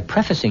by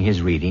prefacing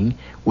his reading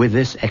with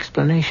this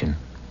explanation.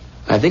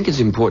 I think it's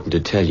important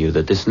to tell you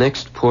that this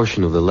next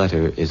portion of the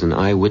letter is an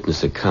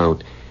eyewitness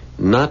account,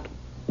 not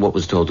what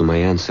was told to my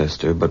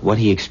ancestor, but what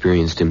he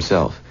experienced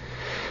himself.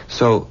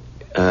 So,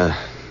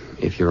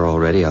 if you're all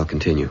ready, I'll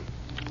continue.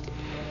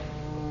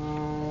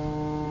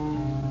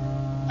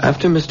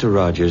 After Mr.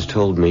 Rogers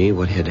told me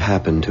what had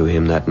happened to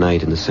him that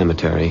night in the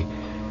cemetery,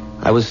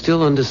 I was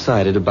still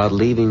undecided about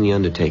leaving the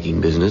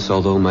undertaking business,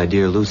 although my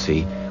dear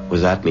Lucy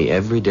was at me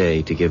every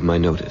day to give my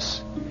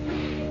notice.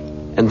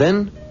 And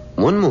then,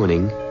 one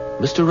morning,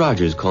 Mr.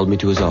 Rogers called me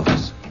to his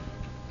office.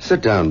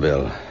 Sit down,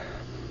 Bill.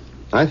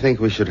 I think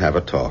we should have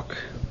a talk.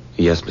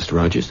 Yes, Mr.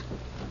 Rogers?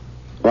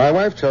 My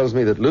wife tells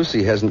me that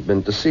Lucy hasn't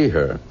been to see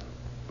her.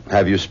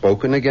 Have you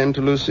spoken again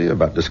to Lucy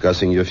about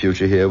discussing your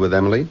future here with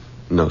Emily?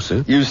 No,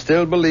 sir. You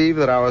still believe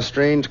that our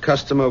strange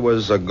customer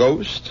was a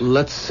ghost?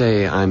 Let's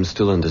say I'm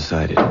still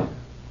undecided.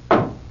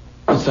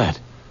 What's that?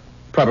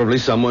 Probably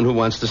someone who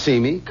wants to see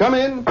me. Come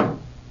in.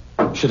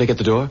 Should I get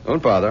the door?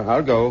 Don't bother.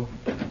 I'll go.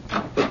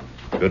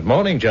 Good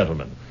morning,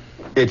 gentlemen.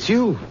 It's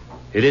you.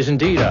 It is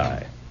indeed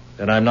I.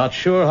 And I'm not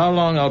sure how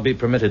long I'll be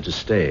permitted to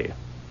stay.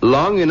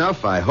 Long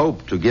enough, I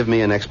hope, to give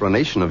me an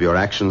explanation of your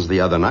actions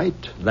the other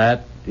night.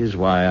 That is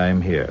why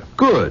I'm here.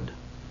 Good.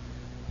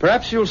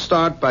 Perhaps you'll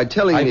start by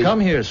telling me... I come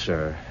here,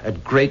 sir,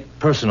 at great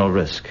personal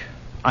risk.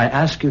 I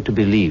ask you to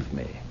believe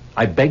me.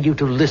 I beg you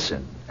to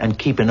listen and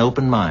keep an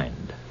open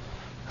mind.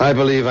 I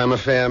believe I'm a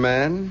fair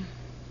man.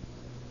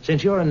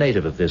 Since you're a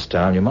native of this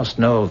town, you must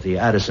know of the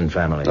Addison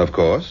family. Of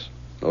course.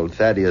 Old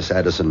Thaddeus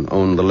Addison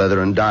owned the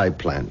leather and dye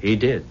plant. He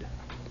did.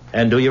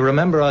 And do you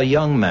remember a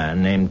young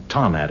man named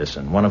Tom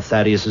Addison, one of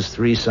Thaddeus's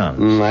 3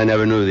 sons? I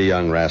never knew the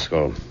young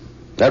rascal.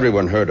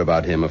 Everyone heard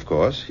about him, of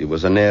course. He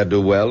was a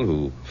ne'er-do-well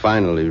who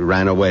finally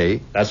ran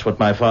away. That's what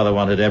my father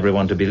wanted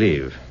everyone to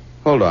believe.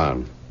 Hold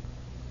on.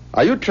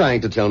 Are you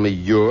trying to tell me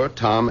you're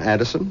Tom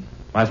Addison?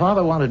 My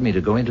father wanted me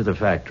to go into the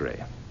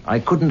factory. I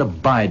couldn't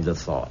abide the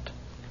thought.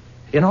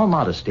 In all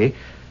modesty,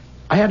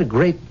 I had a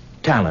great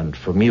talent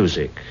for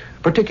music,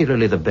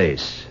 particularly the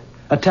bass,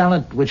 a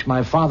talent which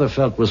my father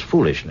felt was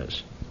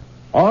foolishness.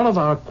 All of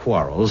our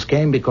quarrels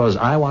came because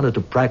I wanted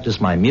to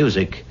practice my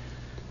music,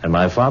 and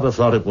my father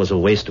thought it was a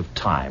waste of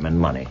time and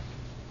money.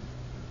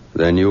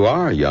 Then you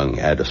are young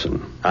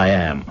Addison. I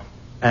am.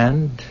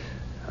 And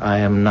I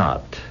am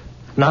not.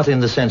 Not in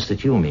the sense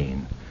that you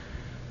mean.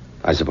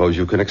 I suppose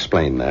you can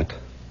explain that.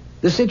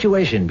 The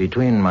situation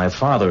between my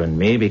father and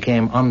me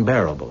became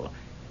unbearable.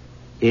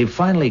 He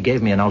finally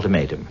gave me an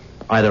ultimatum.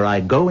 Either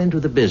I'd go into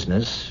the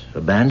business,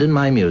 abandon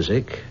my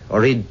music,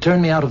 or he'd turn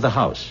me out of the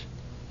house.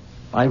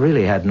 I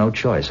really had no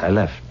choice. I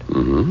left.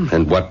 Mm-hmm.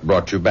 And what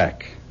brought you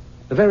back?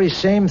 The very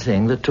same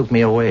thing that took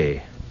me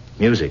away.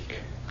 Music.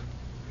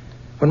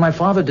 When my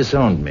father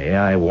disowned me,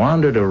 I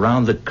wandered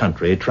around the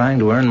country trying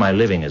to earn my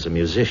living as a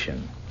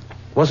musician.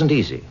 It wasn't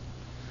easy.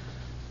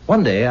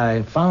 One day,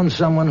 I found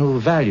someone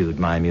who valued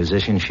my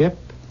musicianship.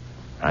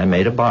 I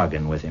made a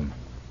bargain with him.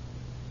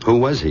 Who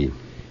was he?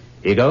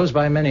 He goes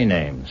by many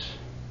names.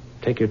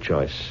 Take your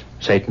choice.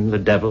 Satan, the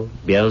devil,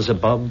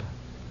 Beelzebub,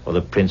 or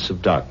the Prince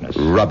of Darkness.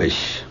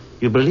 Rubbish.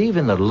 You believe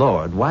in the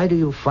Lord. Why do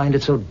you find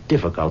it so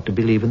difficult to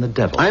believe in the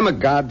devil? I'm a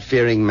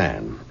God-fearing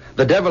man.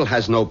 The devil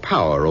has no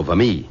power over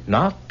me.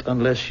 Not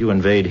unless you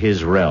invade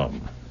his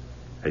realm,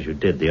 as you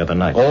did the other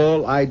night.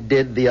 All I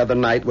did the other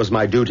night was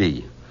my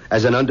duty,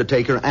 as an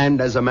undertaker and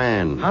as a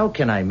man. How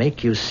can I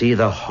make you see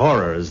the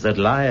horrors that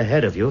lie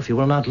ahead of you if you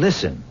will not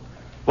listen?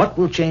 What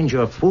will change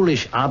your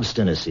foolish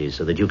obstinacy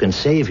so that you can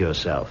save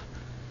yourself?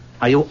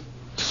 Are you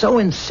so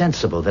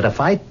insensible that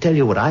if I tell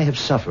you what I have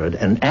suffered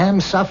and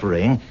am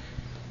suffering,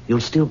 you'll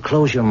still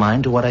close your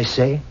mind to what I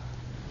say?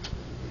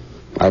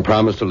 I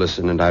promise to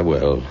listen, and I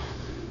will.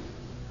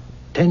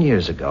 10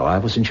 years ago, I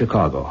was in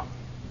Chicago,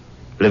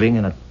 living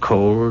in a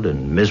cold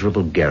and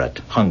miserable garret,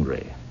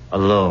 hungry,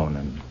 alone,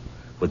 and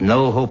with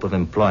no hope of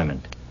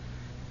employment.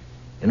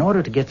 In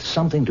order to get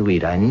something to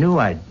eat, I knew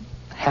I'd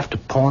have to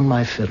pawn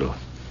my fiddle.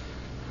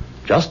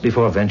 Just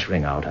before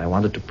venturing out, I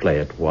wanted to play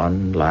it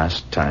one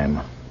last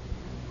time,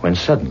 when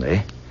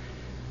suddenly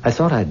I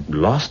thought I'd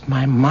lost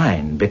my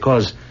mind,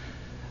 because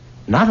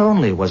not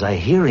only was I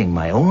hearing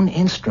my own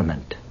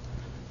instrument,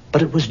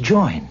 but it was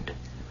joined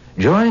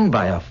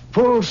by a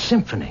full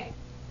symphony,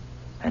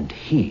 and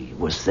he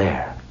was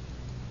there.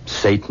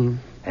 Satan?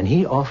 And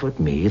he offered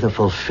me the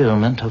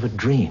fulfillment of a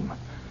dream.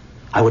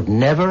 I would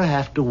never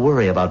have to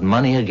worry about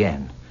money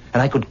again,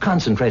 and I could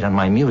concentrate on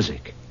my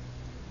music.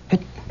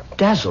 It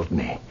dazzled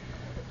me,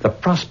 the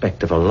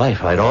prospect of a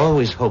life I'd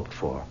always hoped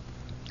for.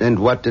 And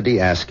what did he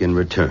ask in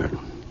return?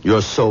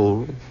 Your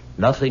soul?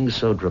 Nothing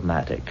so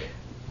dramatic.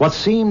 What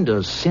seemed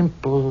a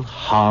simple,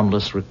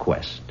 harmless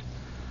request.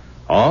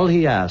 All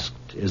he asked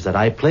is that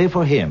I play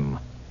for him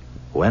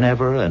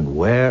whenever and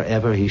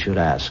wherever he should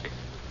ask.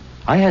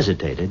 I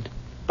hesitated,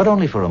 but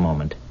only for a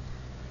moment.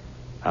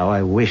 How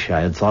I wish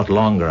I had thought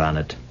longer on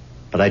it,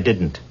 but I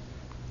didn't.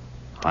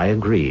 I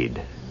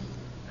agreed.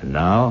 And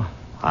now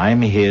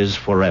I'm his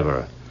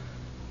forever,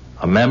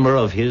 a member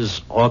of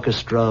his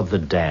orchestra of the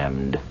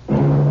damned.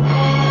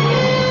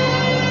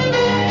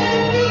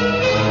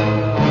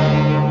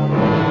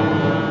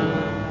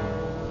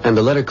 And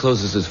the letter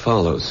closes as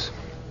follows.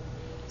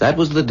 That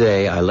was the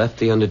day I left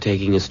the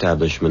undertaking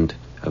establishment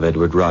of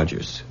Edward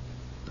Rogers.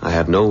 I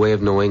have no way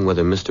of knowing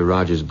whether Mr.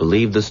 Rogers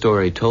believed the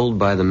story told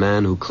by the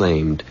man who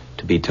claimed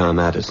to be Tom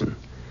Addison.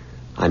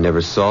 I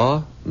never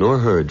saw nor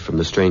heard from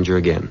the stranger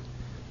again,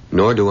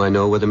 nor do I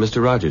know whether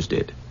Mr. Rogers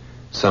did.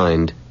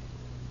 Signed,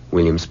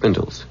 William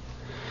Spindles.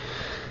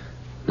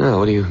 Now,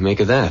 what do you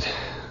make of that?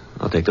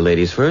 I'll take the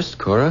ladies first.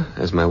 Cora,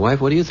 as my wife,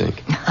 what do you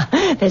think?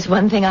 There's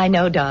one thing I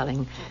know,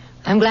 darling.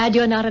 I'm glad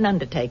you're not an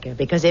undertaker,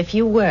 because if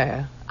you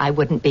were, I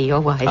wouldn't be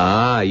your wife.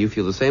 Ah, you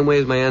feel the same way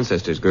as my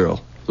ancestors,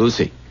 girl.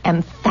 Lucy.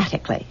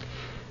 Emphatically.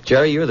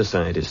 Jerry, you're the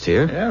scientist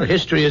here. Well,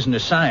 history isn't a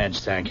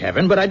science, thank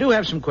heaven, but I do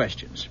have some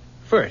questions.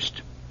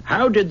 First,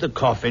 how did the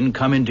coffin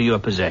come into your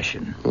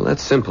possession? Well,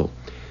 that's simple.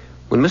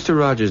 When Mr.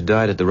 Rogers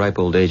died at the ripe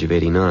old age of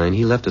 89,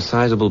 he left a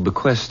sizable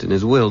bequest in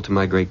his will to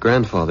my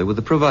great-grandfather with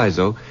the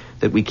proviso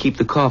that we keep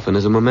the coffin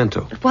as a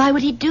memento. Why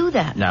would he do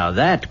that? Now,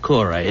 that,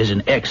 Cora, is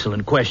an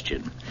excellent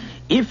question.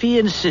 If he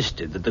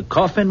insisted that the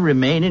coffin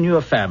remain in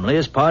your family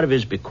as part of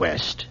his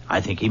bequest,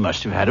 I think he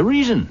must have had a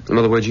reason. In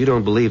other words, you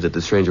don't believe that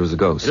the stranger was a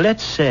ghost?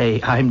 Let's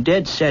say I'm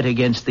dead set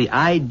against the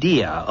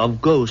idea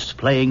of ghosts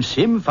playing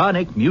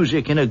symphonic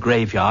music in a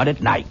graveyard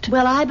at night.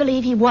 Well, I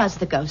believe he was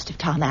the ghost of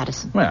Tom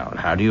Addison. Well,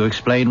 how do you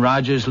explain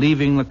Rogers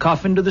leaving the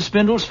coffin to the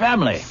Spindles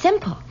family?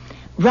 Simple.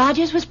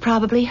 Rogers was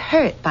probably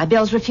hurt by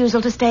Bill's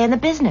refusal to stay in the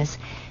business,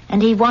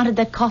 and he wanted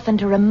the coffin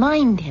to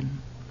remind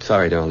him.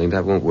 Sorry, darling,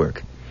 that won't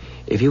work.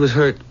 If he was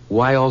hurt,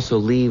 why also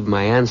leave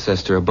my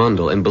ancestor a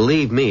bundle? And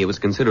believe me, it was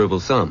a considerable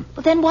sum.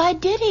 Well, then why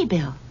did he,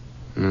 Bill?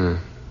 I'm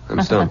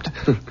stumped.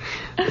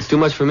 It's too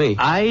much for me.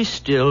 I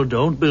still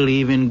don't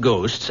believe in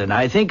ghosts, and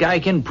I think I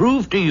can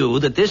prove to you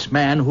that this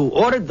man who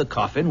ordered the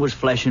coffin was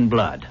flesh and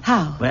blood.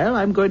 How? Well,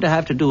 I'm going to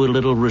have to do a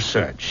little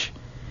research.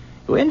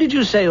 When did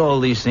you say all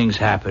these things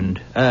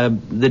happened?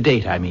 The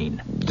date, I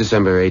mean.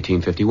 December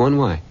 1851,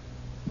 why?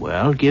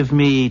 Well, give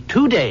me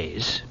 2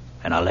 days,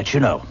 and I'll let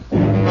you know.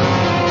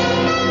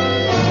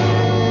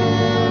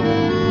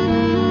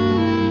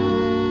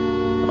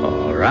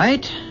 All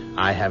right.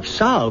 I have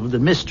solved the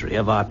mystery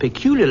of our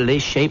peculiarly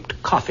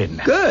shaped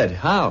coffin. Good.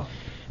 How?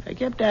 I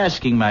kept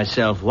asking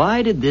myself,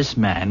 why did this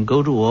man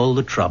go to all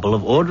the trouble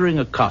of ordering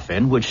a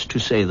coffin, which, to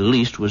say the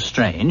least, was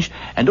strange,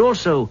 and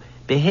also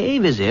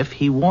behave as if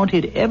he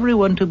wanted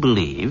everyone to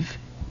believe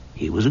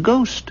he was a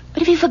ghost?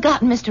 But have you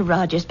forgotten Mr.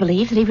 Rogers'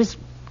 belief that he was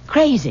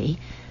crazy?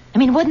 I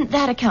mean, wouldn't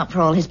that account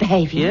for all his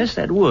behavior? Yes,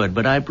 that would,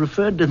 but I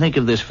preferred to think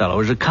of this fellow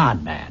as a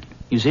con man.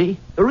 You see?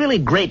 A really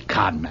great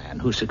con man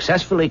who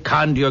successfully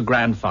conned your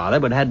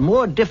grandfather but had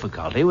more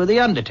difficulty with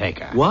the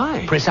undertaker.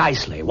 Why?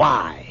 Precisely,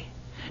 why?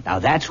 Now,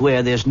 that's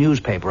where this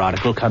newspaper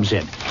article comes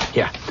in.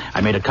 Here,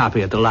 I made a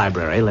copy at the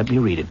library. Let me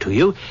read it to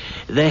you.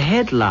 The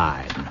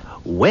headline,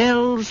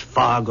 Wells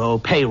Fargo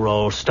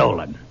Payroll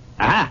Stolen.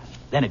 Aha!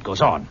 Then it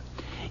goes on.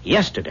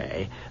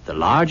 Yesterday, the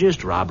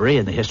largest robbery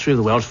in the history of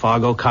the Wells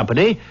Fargo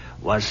Company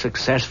was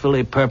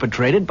successfully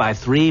perpetrated by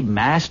 3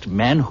 masked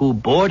men who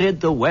boarded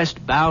the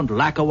westbound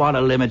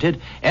Lackawanna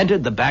Limited,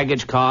 entered the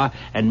baggage car,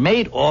 and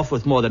made off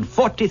with more than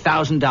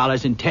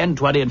 $40,000 in $10,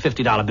 $20, and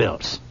 $50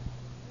 bills.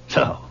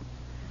 So,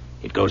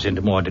 it goes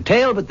into more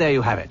detail, but there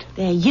you have it.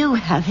 There you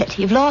have it.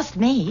 You've lost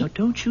me. Now,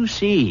 don't you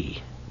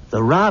see?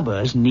 The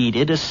robbers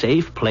needed a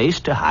safe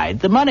place to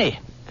hide the money.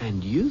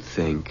 And you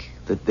think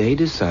that they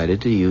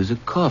decided to use a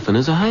coffin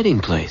as a hiding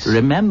place?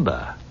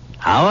 Remember,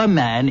 our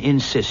man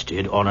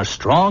insisted on a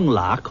strong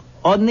lock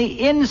on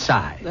the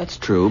inside. That's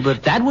true,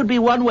 but that would be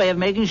one way of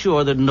making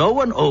sure that no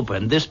one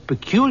opened this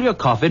peculiar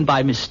coffin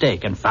by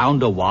mistake and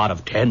found a wad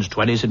of 10s,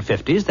 20s, and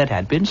 50s that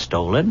had been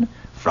stolen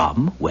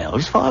from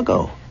Wells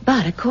Fargo.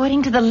 But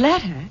according to the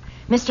letter,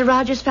 Mr.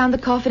 Rogers found the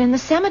coffin in the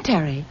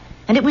cemetery,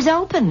 and it was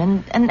open,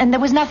 and there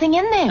was nothing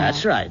in there.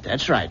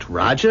 That's right.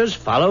 Rogers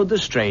followed the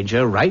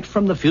stranger right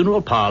from the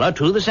funeral parlor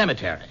to the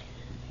cemetery.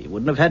 He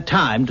wouldn't have had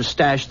time to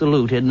stash the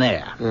loot in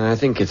there. I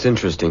think it's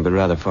interesting, but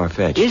rather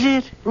far-fetched. Is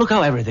it? Look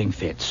how everything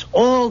fits.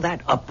 All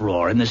that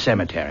uproar in the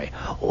cemetery.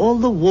 All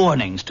the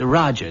warnings to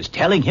Rogers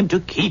telling him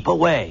to keep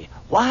away.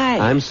 Why?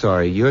 I'm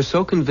sorry. You're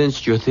so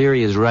convinced your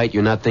theory is right,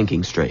 you're not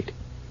thinking straight.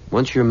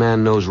 Once your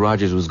man knows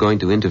Rogers was going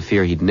to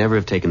interfere, he'd never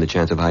have taken the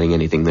chance of hiding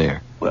anything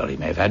there. Well, he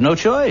may have had no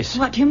choice.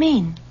 What do you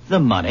mean? The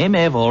money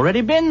may have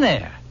already been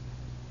there.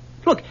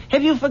 Look,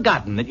 have you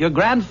forgotten that your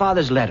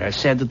grandfather's letter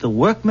said that the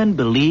workmen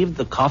believed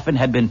the coffin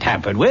had been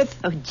tampered with?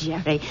 Oh,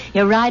 Jerry,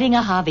 you're riding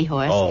a hobby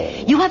horse. Oh.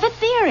 You have a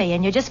theory,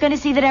 and you're just going to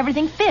see that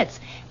everything fits.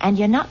 And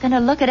you're not going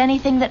to look at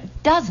anything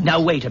that doesn't. Now,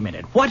 wait a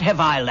minute. What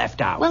have I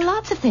left out? Well,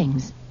 lots of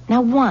things.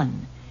 Now,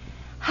 one.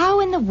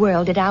 How in the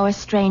world did our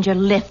stranger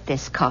lift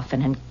this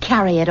coffin and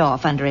carry it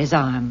off under his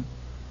arm?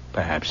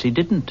 Perhaps he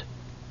didn't.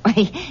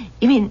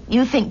 You mean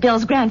you think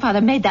Bill's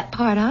grandfather made that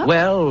part up?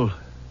 Well,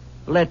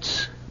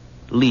 let's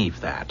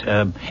leave that.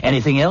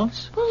 Anything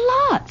else? Well,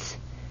 lots.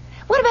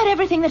 What about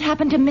everything that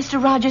happened to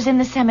Mr. Rogers in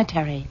the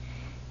cemetery?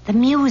 The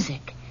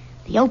music,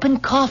 the open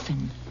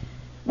coffin.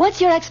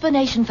 What's your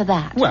explanation for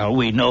that? Well,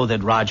 we know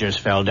that Rogers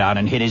fell down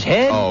and hit his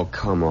head. Oh,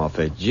 come off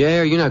it,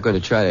 Jer. You're not going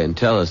to try to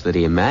tell us that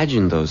he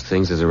imagined those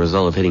things as a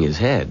result of hitting his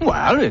head.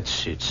 Well,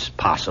 it's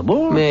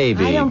possible.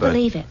 Maybe, I don't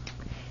believe it.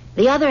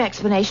 The other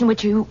explanation,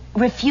 which you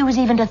refuse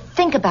even to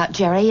think about,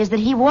 Jerry, is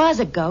that he was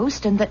a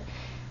ghost and that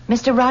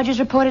Mr. Rogers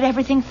reported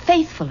everything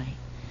faithfully.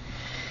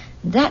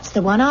 That's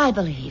the one I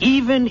believe.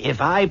 Even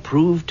if I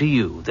prove to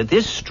you that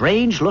this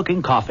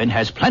strange-looking coffin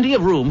has plenty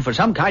of room for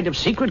some kind of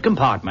secret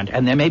compartment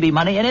and there may be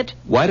money in it?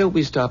 Why don't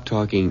we stop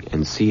talking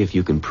and see if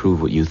you can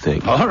prove what you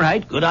think? All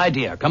right, good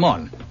idea. Come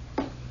on.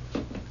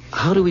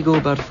 How do we go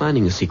about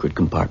finding a secret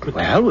compartment?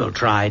 Well, we'll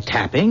try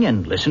tapping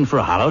and listen for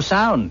a hollow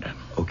sound.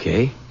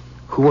 Okay.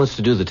 Who wants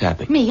to do the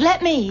tapping? Me,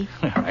 let me.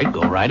 All right,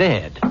 go right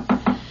ahead.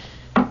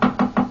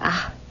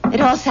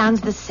 It all sounds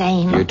the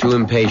same. You're too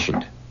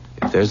impatient.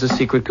 If there's a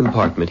secret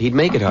compartment, he'd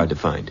make it hard to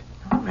find.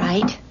 All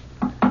right.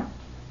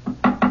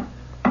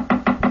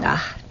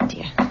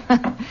 Dear.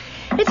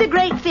 It's a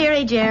great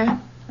theory, Jer.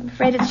 I'm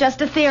afraid it's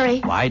just a theory.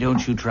 Why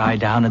don't you try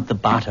down at the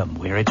bottom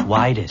where it's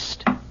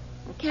widest?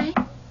 Okay.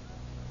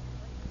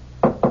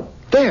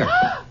 There.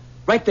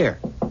 Right there.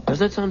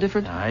 Doesn't that sound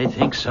different? I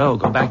think so.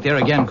 Go back there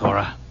again,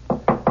 Cora.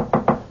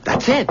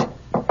 That's it.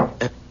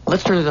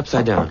 Let's turn it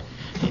upside down.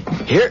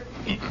 Here.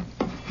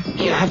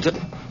 You have to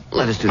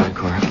let us do that,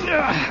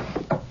 Cora.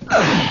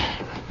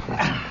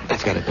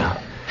 That's got it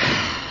now.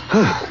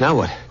 Now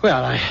what?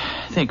 Well, I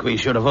think we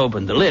should have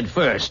opened the lid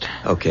first.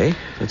 Okay,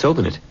 let's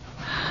open it.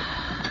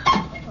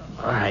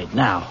 All right,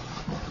 now,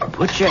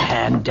 put your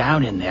hand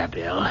down in there,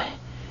 Bill.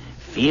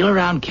 Feel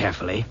around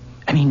carefully.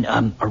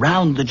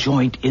 Around the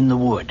joint in the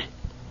wood.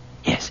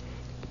 Yes.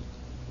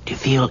 Do you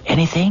feel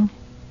anything?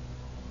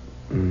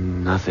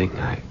 Nothing.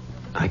 I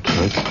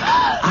can't.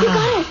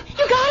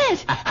 You got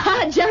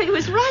it. Jerry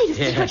was right. It's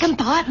a secret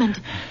compartment.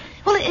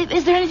 Well,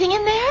 is there anything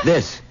in there?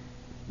 This.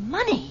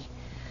 Money.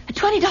 A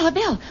 $20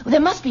 bill. Well, there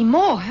must be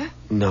more.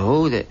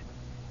 No,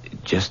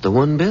 just the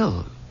one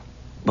bill.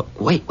 But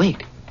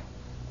wait.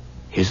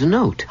 Here's a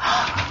note.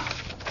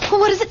 Well,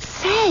 what does it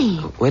say?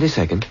 Wait a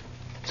second.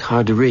 It's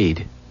hard to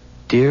read.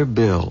 Dear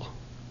Bill,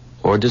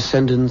 or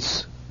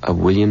descendants of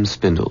William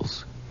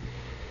Spindles,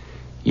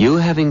 you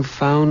having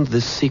found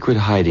this secret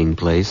hiding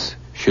place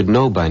should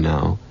know by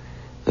now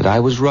that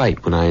I was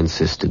right when I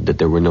insisted that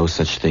there were no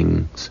such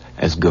things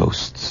as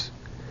ghosts.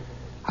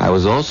 I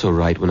was also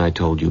right when I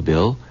told you,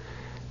 Bill,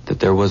 that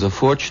there was a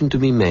fortune to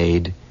be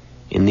made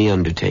in the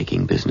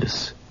undertaking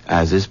business,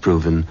 as is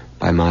proven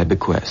by my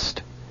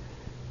bequest.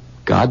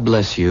 God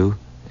bless you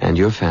and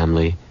your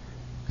family.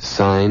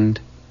 Signed,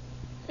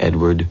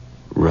 Edward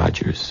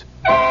Rogers.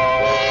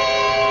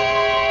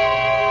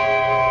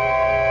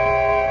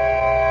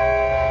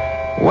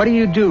 What do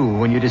you do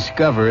when you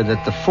discover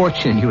that the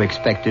fortune you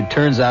expected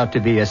turns out to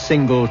be a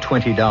single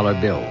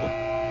 $20 bill?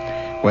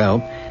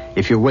 Well,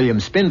 if you're William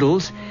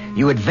Spindles,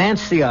 you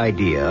advance the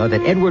idea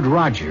that Edward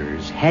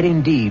Rogers had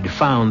indeed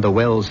found the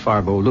Wells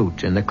Fargo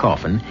loot in the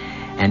coffin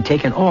and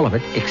taken all of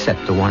it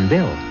except the one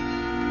bill.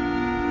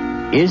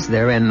 Is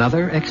there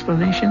another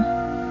explanation?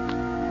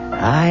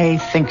 I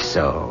think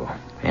so,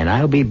 and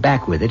I'll be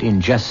back with it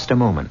in just a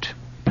moment.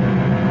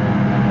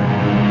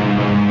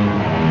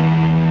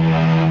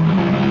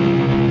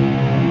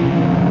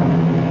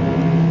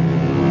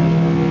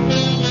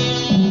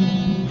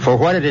 For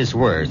what it is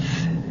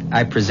worth,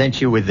 I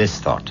present you with this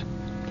thought.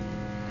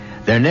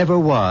 There never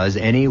was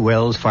any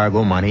Wells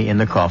Fargo money in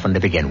the coffin to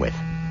begin with.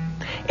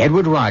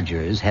 Edward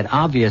Rogers had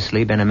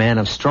obviously been a man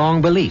of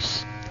strong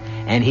beliefs,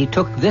 and he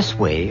took this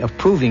way of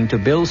proving to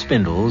Bill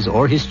Spindles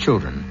or his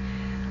children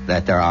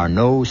that there are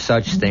no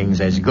such things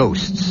as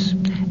ghosts,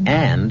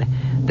 and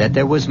that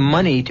there was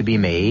money to be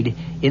made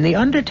in the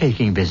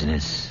undertaking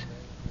business.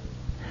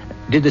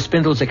 Did the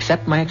Spindles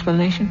accept my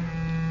explanation?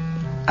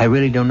 I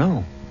really don't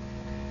know.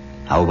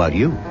 How about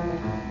you?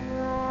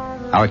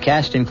 Our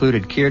cast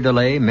included Keir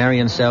Delay,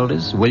 Marion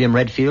Seldes, William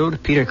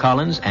Redfield, Peter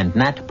Collins, and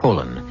Nat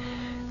Polan.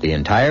 The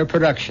entire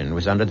production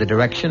was under the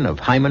direction of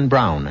Hyman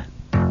Brown.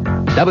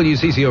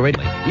 WCCO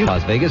Radio,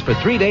 Las Vegas for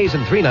 3 days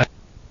and 3 nights.